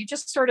 oh, you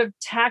just sort of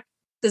tack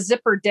the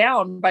zipper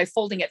down by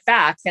folding it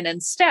back. And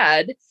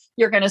instead,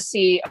 you're going to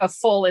see a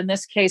full, in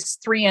this case,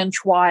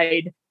 3-inch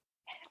wide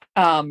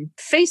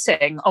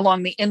facing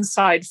along the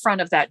inside front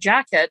of that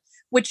jacket,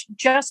 which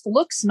just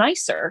looks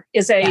nicer,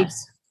 is a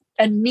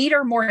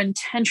neater, more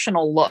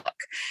intentional look.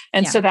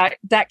 And so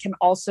that can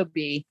also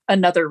be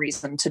another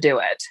reason to do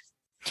it.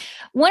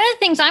 One of the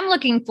things I'm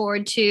looking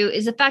forward to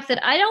is the fact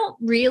that I don't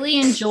really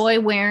enjoy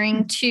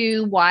wearing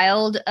too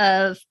wild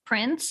of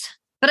prints,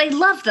 but I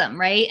love them,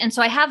 right? And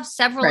so I have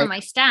several in Right. my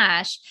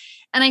stash.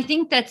 And I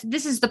think that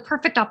this is the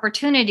perfect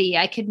opportunity.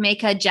 I could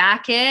make a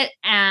jacket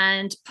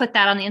and put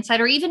that on the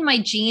inside, or even my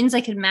jeans.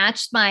 I could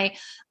match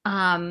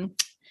um,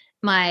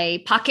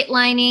 my pocket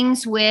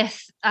linings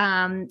with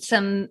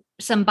some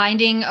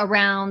binding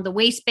around the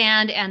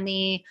waistband and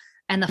the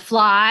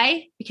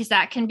fly, because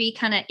that can be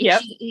kind of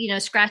itchy,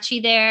 scratchy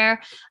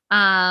there.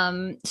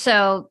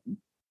 So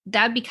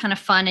that'd be kind of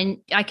fun. And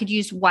I could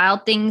use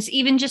wild things,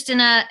 even just in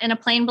a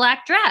plain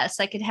black dress.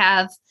 I could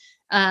have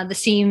the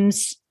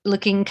seams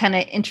looking kind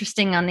of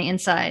interesting on the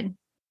inside.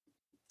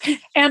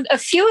 And a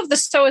few of the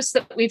sewists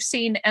that we've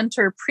seen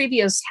enter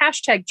previous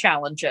hashtag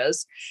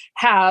challenges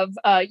have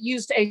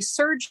used a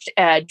surged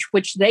edge,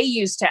 which they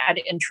use to add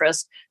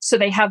interest. So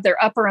they have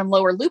their upper and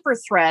lower looper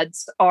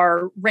threads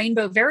are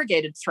rainbow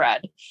variegated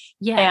thread.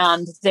 Yes.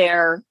 And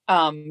their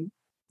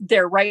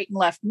right and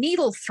left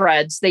needle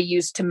threads they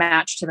use to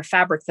match to the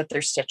fabric that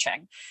they're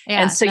stitching.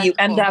 Yeah, and so you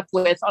end cool. up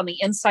with, on the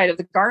inside of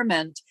the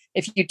garment,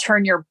 if you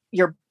turn your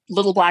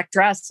little black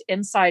dress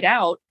inside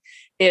out,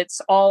 it's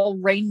all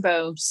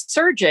rainbow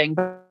surging,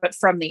 but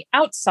from the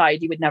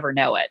outside, you would never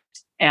know it.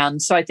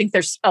 And so I think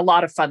there's a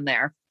lot of fun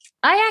there.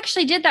 I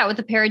actually did that with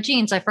a pair of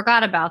jeans. I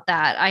forgot about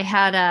that. I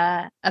had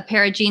a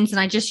pair of jeans and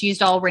I just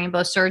used all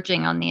rainbow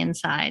surging on the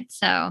inside.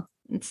 So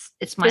it's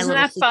my Isn't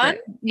little that secret. fun?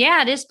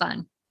 Yeah, it is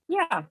fun.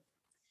 Yeah.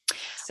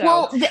 So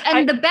well,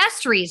 the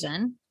best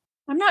reason.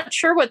 I'm not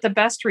sure what the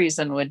best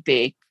reason would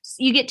be.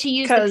 You get to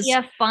use the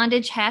PF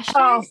bondage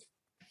hashtag.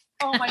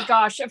 Oh my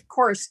gosh, of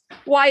course.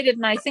 Why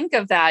didn't I think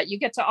of that? You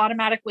get to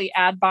automatically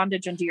add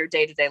bondage into your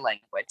day-to-day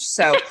language.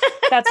 So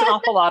that's an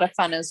awful lot of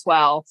fun as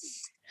well.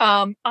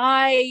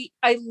 I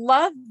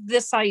love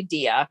this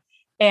idea.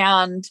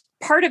 And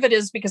part of it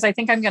is because I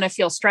think I'm going to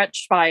feel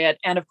stretched by it.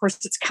 And of course,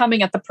 it's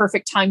coming at the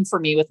perfect time for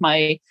me with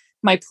my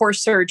poor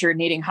surgery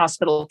needing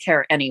hospital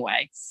care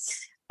anyway.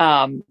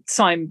 So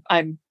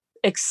I'm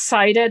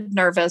excited,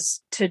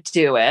 nervous to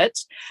do it.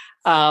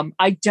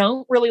 I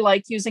don't really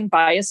like using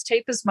bias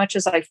tape as much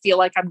as I feel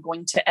like I'm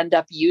going to end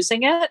up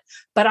using it,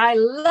 but I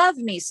love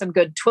me some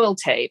good twill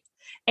tape.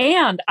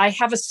 And I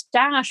have a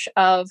stash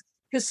of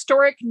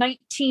historic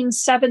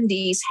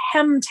 1970s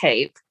hem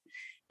tape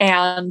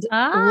and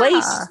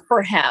lace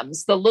for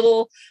hems, the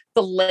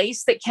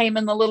lace that came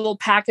in the little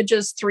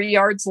packages 3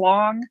 yards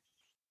long,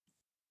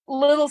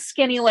 little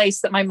skinny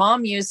lace that my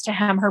mom used to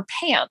hem her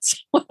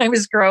pants when I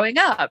was growing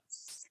up.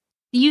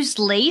 You used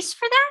lace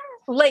for that?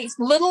 Lace,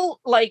 little,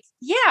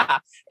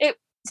 it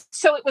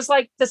was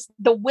like this,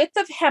 the width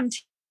of hem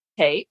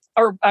tape,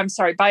 or I'm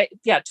sorry,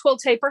 twill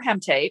tape or hem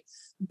tape,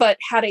 but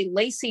had a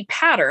lacy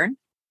pattern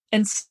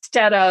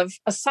instead of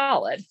a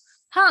solid.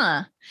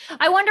 I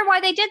wonder why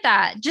they did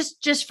that.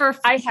 Just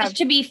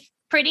to be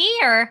pretty,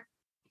 or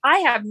I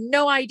have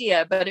no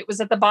idea, but it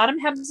was at the bottom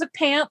hems of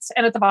pants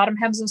and at the bottom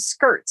hems of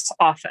skirts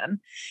often.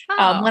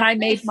 When I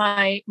made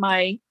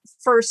my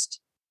first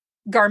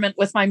garment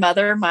with my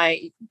mother,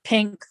 my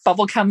pink,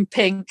 bubblegum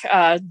pink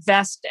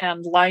vest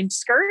and lined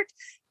skirt,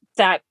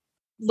 that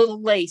little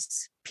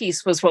lace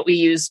piece was what we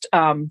used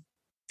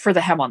for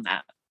the hem on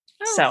that.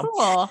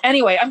 Cool.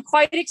 Anyway, I'm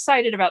quite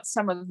excited about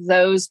some of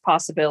those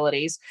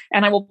possibilities.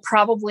 And I will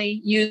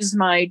probably use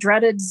my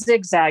dreaded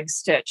zigzag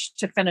stitch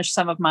to finish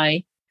some of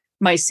my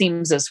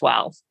seams as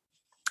well.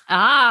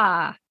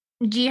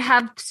 Do you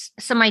have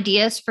some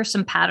ideas for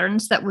some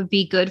patterns that would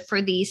be good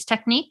for these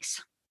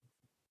techniques?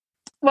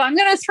 Well, I'm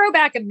going to throw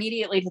back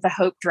immediately to the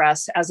Hope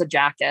dress as a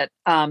jacket.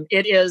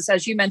 It is,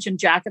 as you mentioned,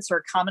 jackets are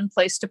a common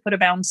place to put a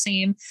bound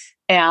seam,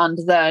 and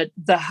the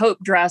Hope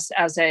dress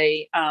as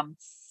a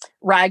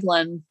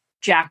raglan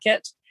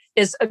jacket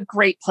is a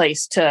great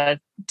place to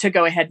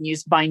go ahead and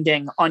use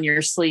binding on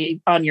your sleeve,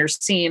 on your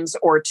seams,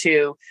 or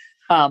to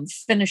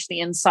finish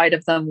the inside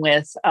of them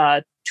with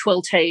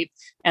twill tape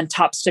and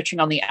top stitching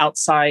on the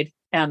outside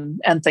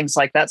and things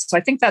like that. So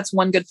I think that's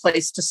one good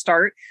place to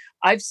start.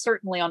 I've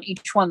certainly, on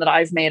each one that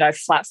I've made, I've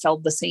flat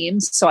felled the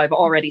seams. So I've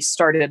already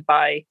started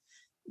by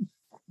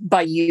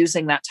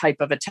using that type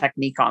of a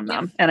technique on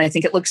them. And I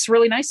think it looks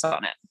really nice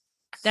on it.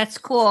 That's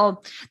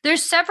cool.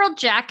 There's several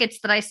jackets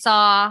that I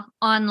saw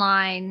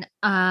online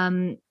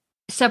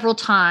several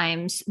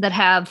times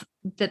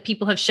that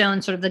people have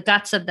shown sort of the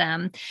guts of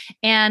them.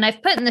 And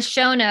I've put in the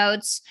show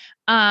notes,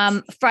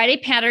 Friday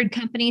Pattern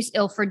Company's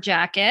Ilford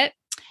jacket,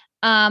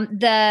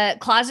 the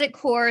Closet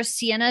Core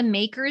Sienna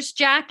Makers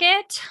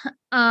jacket,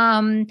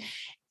 and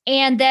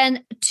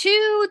then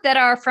two that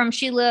are from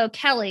Sheila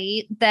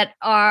O'Kelly that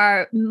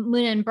are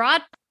Moon and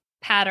Broad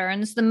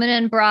patterns, the Moon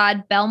and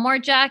Broad Belmore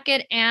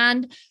jacket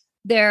and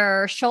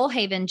their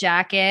Shoalhaven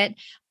jacket.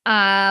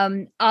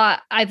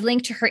 I've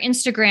linked to her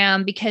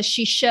Instagram because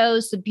she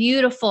shows the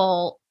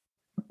beautiful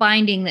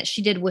binding that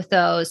she did with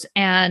those.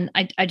 And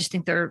I just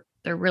think they're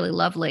really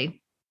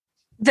lovely.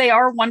 They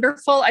are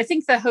wonderful. I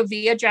think the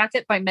Hovea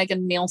jacket by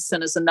Megan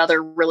Nielsen is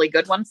another really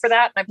good one for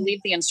that. And I believe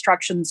the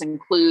instructions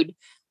include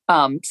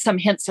some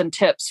hints and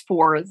tips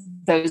for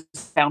those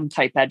bound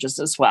type edges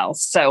as well.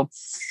 So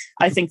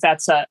I think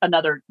that's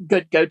another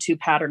good go-to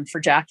pattern for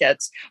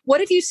jackets. What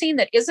have you seen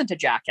that isn't a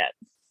jacket?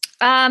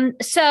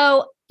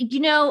 So,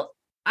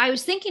 I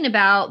was thinking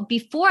about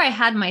before I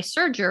had my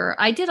serger,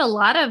 I did a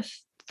lot of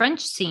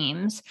French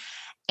seams,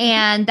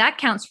 and that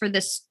counts for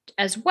this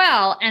as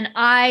well. And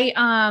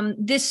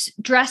this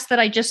dress that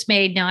I just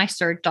made, now I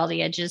serged all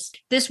the edges.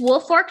 This wool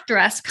fork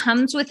dress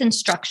comes with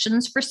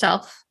instructions for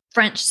self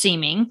French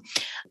seaming,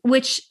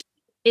 which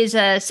is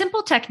a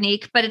simple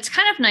technique, but it's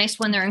kind of nice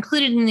when they're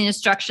included in the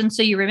instructions.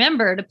 So you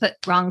remember to put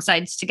wrong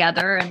sides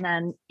together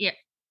and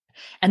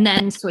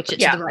then switch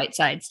it to the right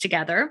sides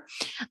together.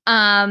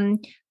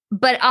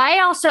 But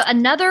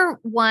another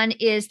one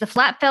is the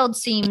flat felled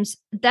seams.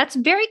 That's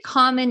very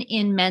common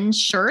in men's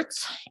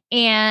shirts.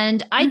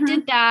 And I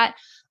did that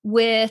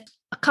with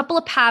a couple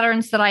of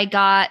patterns that I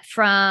got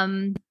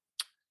it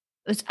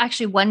was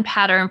actually one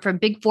pattern from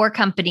Big Four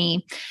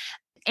Company.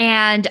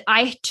 And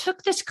I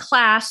took this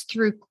class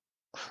through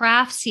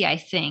Craftsy, I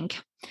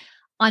think,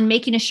 on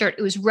making a shirt.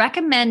 It was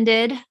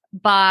recommended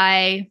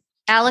by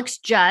Alex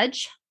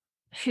Judge,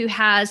 who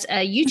has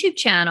a YouTube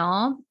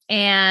channel,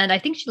 and I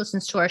think she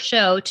listens to our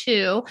show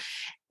too.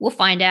 We'll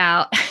find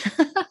out.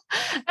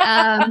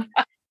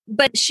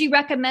 But she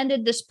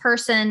recommended this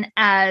person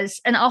and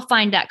I'll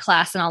find that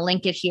class and I'll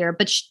link it here.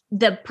 But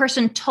the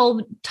person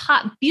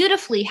taught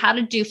beautifully how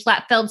to do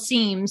flat felled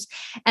seams.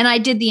 And I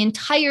did the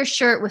entire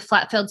shirt with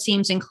flat felled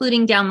seams,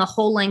 including down the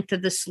whole length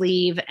of the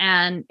sleeve.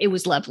 And it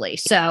was lovely.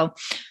 So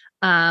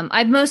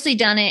I've mostly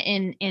done it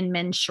in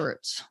men's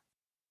shirts.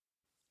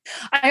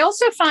 I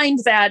also find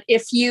that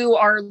if you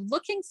are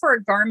looking for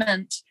a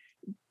garment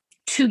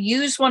to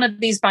use one of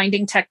these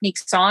binding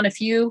techniques on,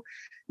 if you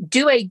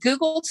do a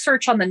Google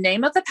search on the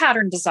name of the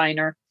pattern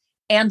designer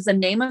and the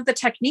name of the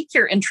technique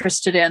you're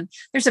interested in,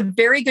 there's a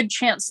very good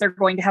chance they're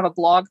going to have a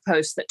blog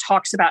post that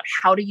talks about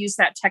how to use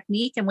that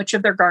technique and which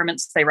of their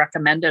garments they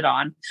recommend it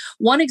on.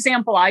 One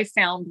example I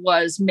found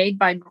was Made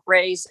by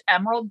Ray's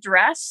Emerald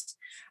dress.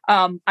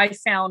 I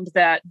found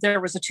that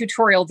there was a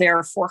tutorial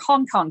there for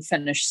Hong Kong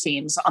finish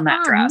seams on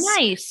that dress.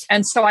 Nice.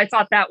 And so I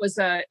thought that was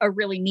a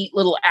really neat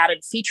little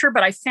added feature,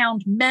 but I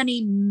found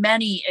many,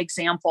 many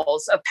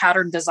examples of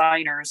pattern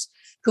designers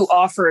who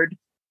offered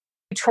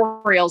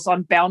tutorials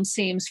on bound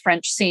seams,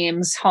 French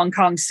seams, Hong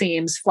Kong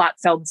seams, flat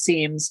felled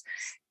seams.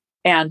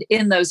 And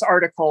in those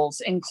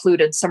articles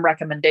included some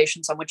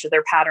recommendations on which of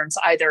their patterns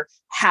either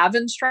have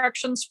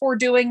instructions for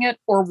doing it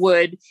or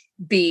would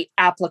be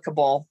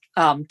applicable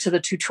to the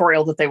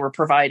tutorial that they were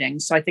providing.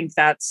 So I think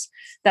that's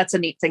a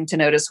neat thing to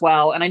note as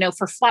well. And I know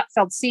for flat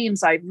felled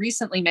seams, I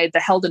recently made the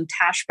Heldon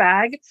Tash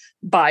bag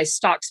by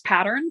Stocks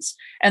Patterns,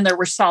 and there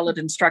were solid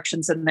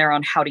instructions in there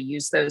on how to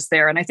use those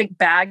there. And I think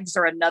bags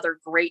are another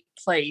great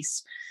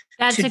place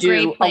to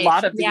do a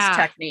lot of these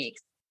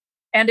techniques.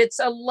 And it's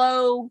a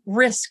low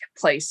risk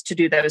place to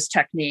do those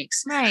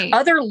techniques. Right.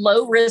 Other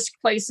low risk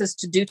places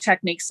to do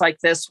techniques like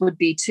this would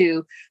be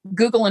to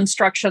Google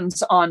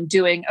instructions on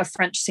doing a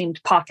French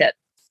seamed pocket,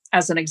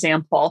 as an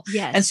example.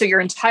 Yes. And so your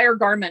entire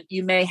garment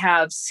you may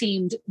have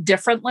seamed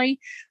differently,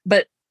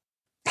 but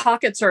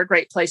pockets are a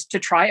great place to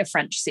try a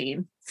French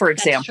seam, for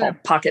example,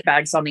 pocket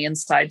bags on the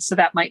inside. So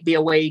that might be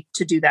a way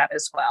to do that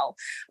as well.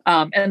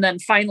 And then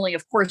finally,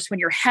 of course, when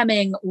you're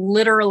hemming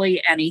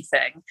literally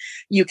anything,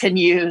 you can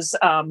use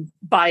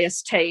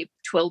bias tape,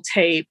 twill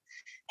tape,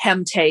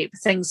 hem tape,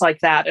 things like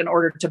that in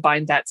order to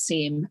bind that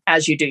seam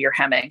as you do your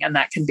hemming. And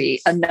that can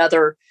be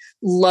another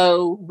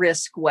low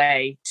risk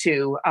way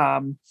to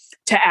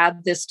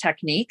add this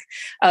technique.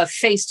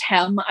 Faced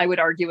hem, I would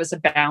argue, is a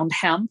bound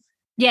hem.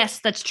 Yes,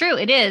 that's true.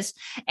 It is.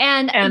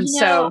 And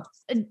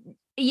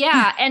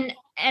yeah. And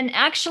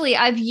actually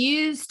I've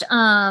used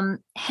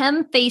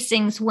hem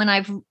facings when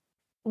I've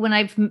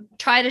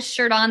tried a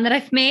shirt on that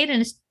I've made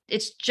and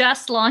it's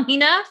just long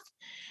enough,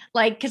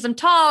 like, cause I'm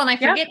tall and I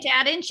forget to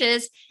add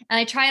inches and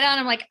I try it on.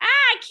 I'm like,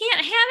 I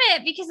can't hem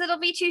it because it'll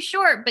be too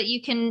short, but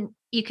you can,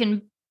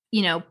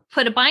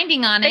 put a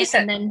binding on it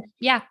and then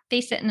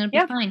face it and it'll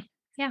be fine.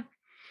 Yeah.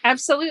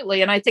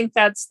 Absolutely. And I think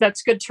that's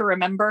good to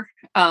remember,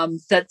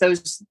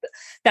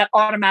 that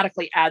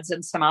automatically adds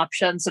in some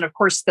options. And of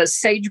course, the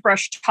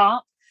sagebrush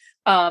top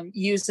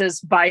uses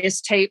bias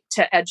tape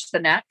to edge the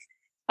neck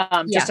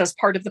just as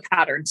part of the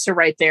pattern. So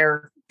right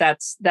there,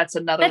 that's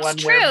another one.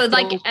 That's true.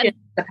 Like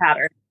the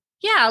pattern.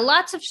 Yeah.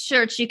 Lots of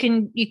shirts you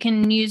can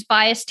use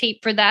bias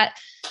tape for that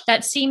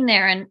seam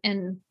there.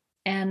 And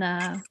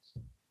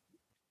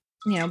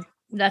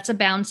that's a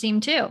bound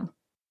seam too.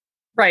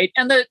 Right.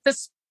 And the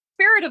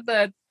spirit of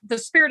the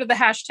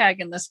hashtag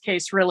in this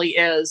case really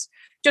is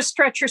just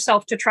stretch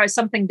yourself to try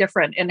something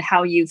different in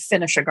how you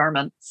finish a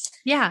garment.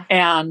 Yeah.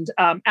 And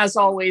as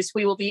always,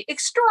 we will be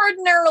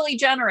extraordinarily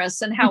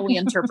generous in how we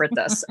interpret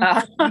this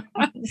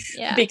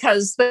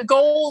because the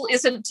goal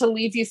isn't to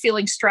leave you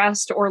feeling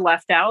stressed or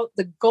left out.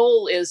 The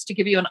goal is to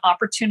give you an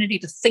opportunity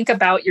to think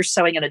about your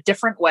sewing in a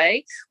different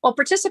way while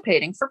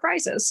participating for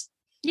prizes.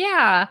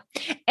 Yeah.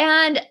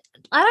 And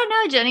I don't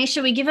know, Jenny,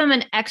 should we give them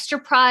an extra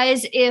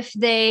prize if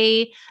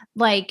they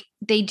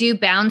do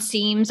bound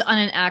seams on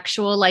an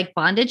actual like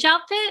bondage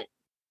outfit?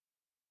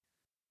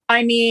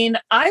 I mean,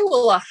 I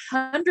will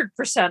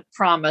 100%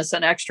 promise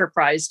an extra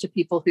prize to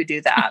people who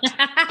do that.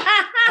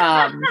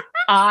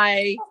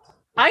 I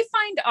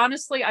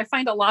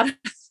find a lot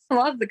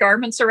of the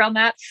garments around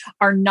that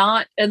are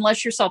not,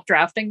 unless you're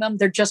self-drafting them,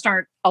 there just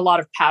aren't a lot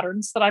of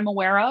patterns that I'm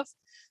aware of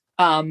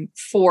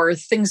for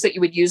things that you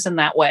would use in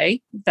that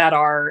way that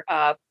are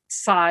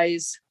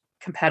size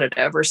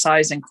competitive or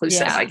size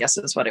inclusive, I guess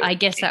is what it would be. I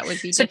guess that would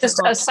be so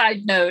difficult. Just a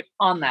side note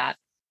on that.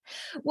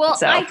 Well,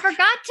 I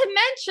forgot to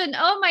mention,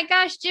 oh my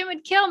gosh, Jim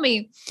would kill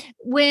me.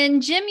 When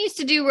Jim used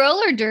to do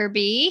roller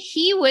derby,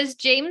 he was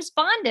James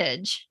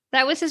Bondage.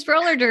 That was his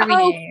roller derby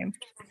name.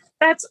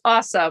 That's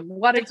awesome.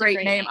 What a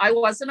great name. I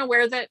wasn't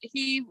aware that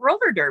he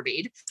roller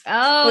derbied.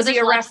 Oh, was he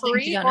a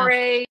referee or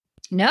a...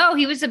 No,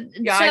 he was it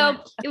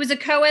was a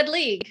co-ed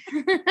league.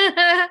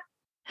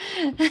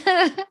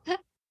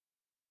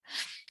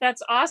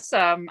 That's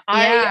awesome.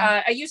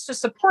 Yeah. I used to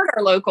support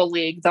our local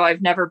league, though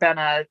I've never been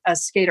a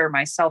skater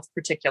myself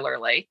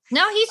particularly.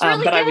 No, he's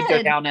really good. I would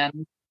go down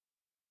and,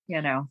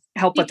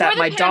 help with that.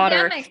 My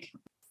daughter.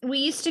 We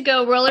used to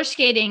go roller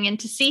skating, and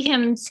to see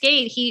him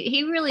skate,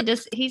 he really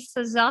does. He's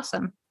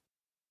awesome.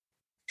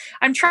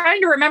 I'm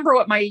trying to remember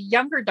what my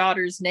younger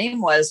daughter's name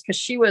was because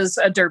she was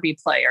a derby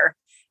player,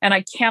 and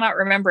I cannot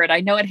remember it. I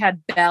know it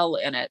had Belle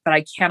in it, but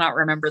I cannot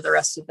remember the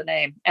rest of the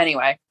name.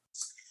 Anyway.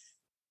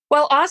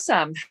 Well,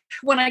 awesome.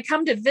 When I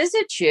come to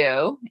visit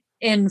you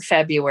in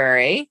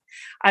February,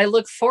 I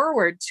look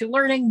forward to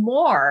learning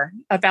more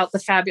about the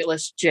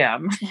fabulous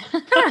Jim.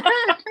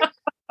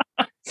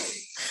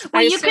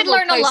 Well, you could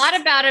learn a lot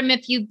about him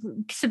if you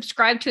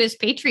subscribe to his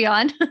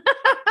Patreon.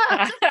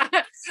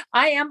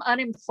 I am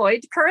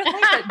unemployed currently,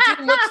 but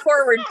do look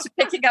forward to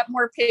picking up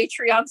more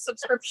Patreon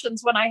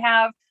subscriptions when I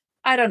have,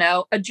 I don't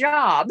know, a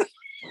job.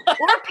 Or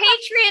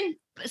Patreon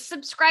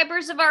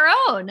subscribers of our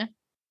own.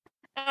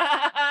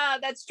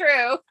 That's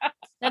true.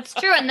 That's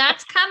true. And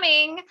that's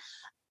coming,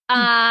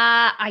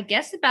 I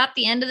guess, about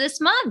the end of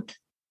this month.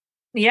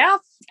 Yeah,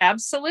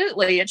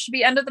 absolutely. It should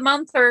be end of the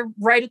month or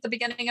right at the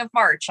beginning of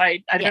March.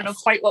 I don't know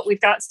quite what we've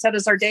got set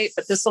as our date,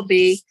 but it's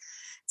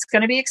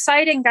going to be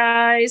exciting,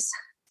 guys.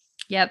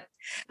 Yep.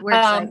 We're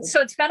excited.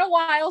 So it's been a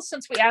while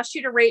since we asked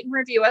you to rate and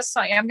review us.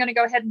 So I am going to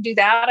go ahead and do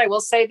that. I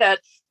will say that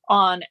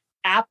on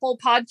Apple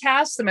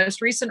Podcasts, the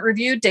most recent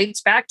review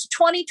dates back to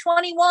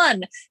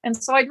 2021. And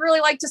so I'd really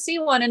like to see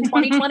one in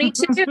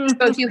 2022.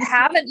 So if you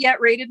haven't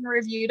yet rated and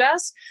reviewed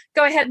us,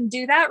 go ahead and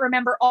do that.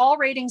 Remember, all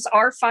ratings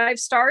are 5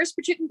 stars,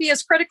 but you can be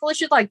as critical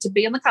as you'd like to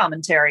be in the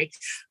commentary.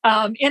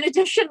 In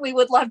addition, we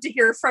would love to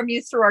hear from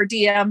you through our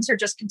DMs or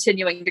just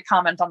continuing to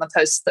comment on the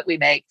posts that we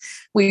make.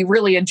 We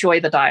really enjoy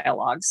the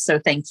dialogue. So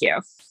thank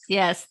you.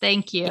 Yes,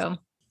 thank you.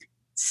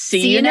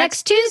 See you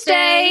next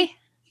Tuesday.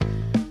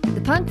 The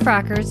Punk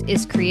Frockers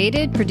is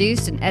created,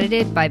 produced, and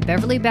edited by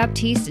Beverly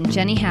Baptiste and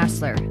Jenny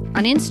Hassler.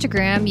 On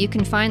Instagram, you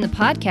can find the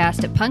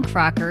podcast at Punk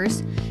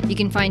Frockers. You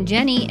can find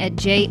Jenny at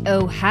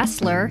J.O.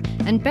 Hassler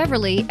and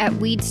Beverly at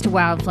Weeds to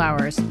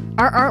Wildflowers.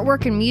 Our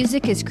artwork and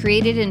music is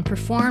created and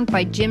performed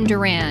by Jim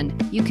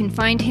Durand. You can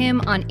find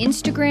him on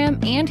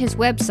Instagram and his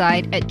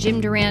website at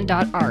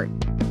jimdurand.art.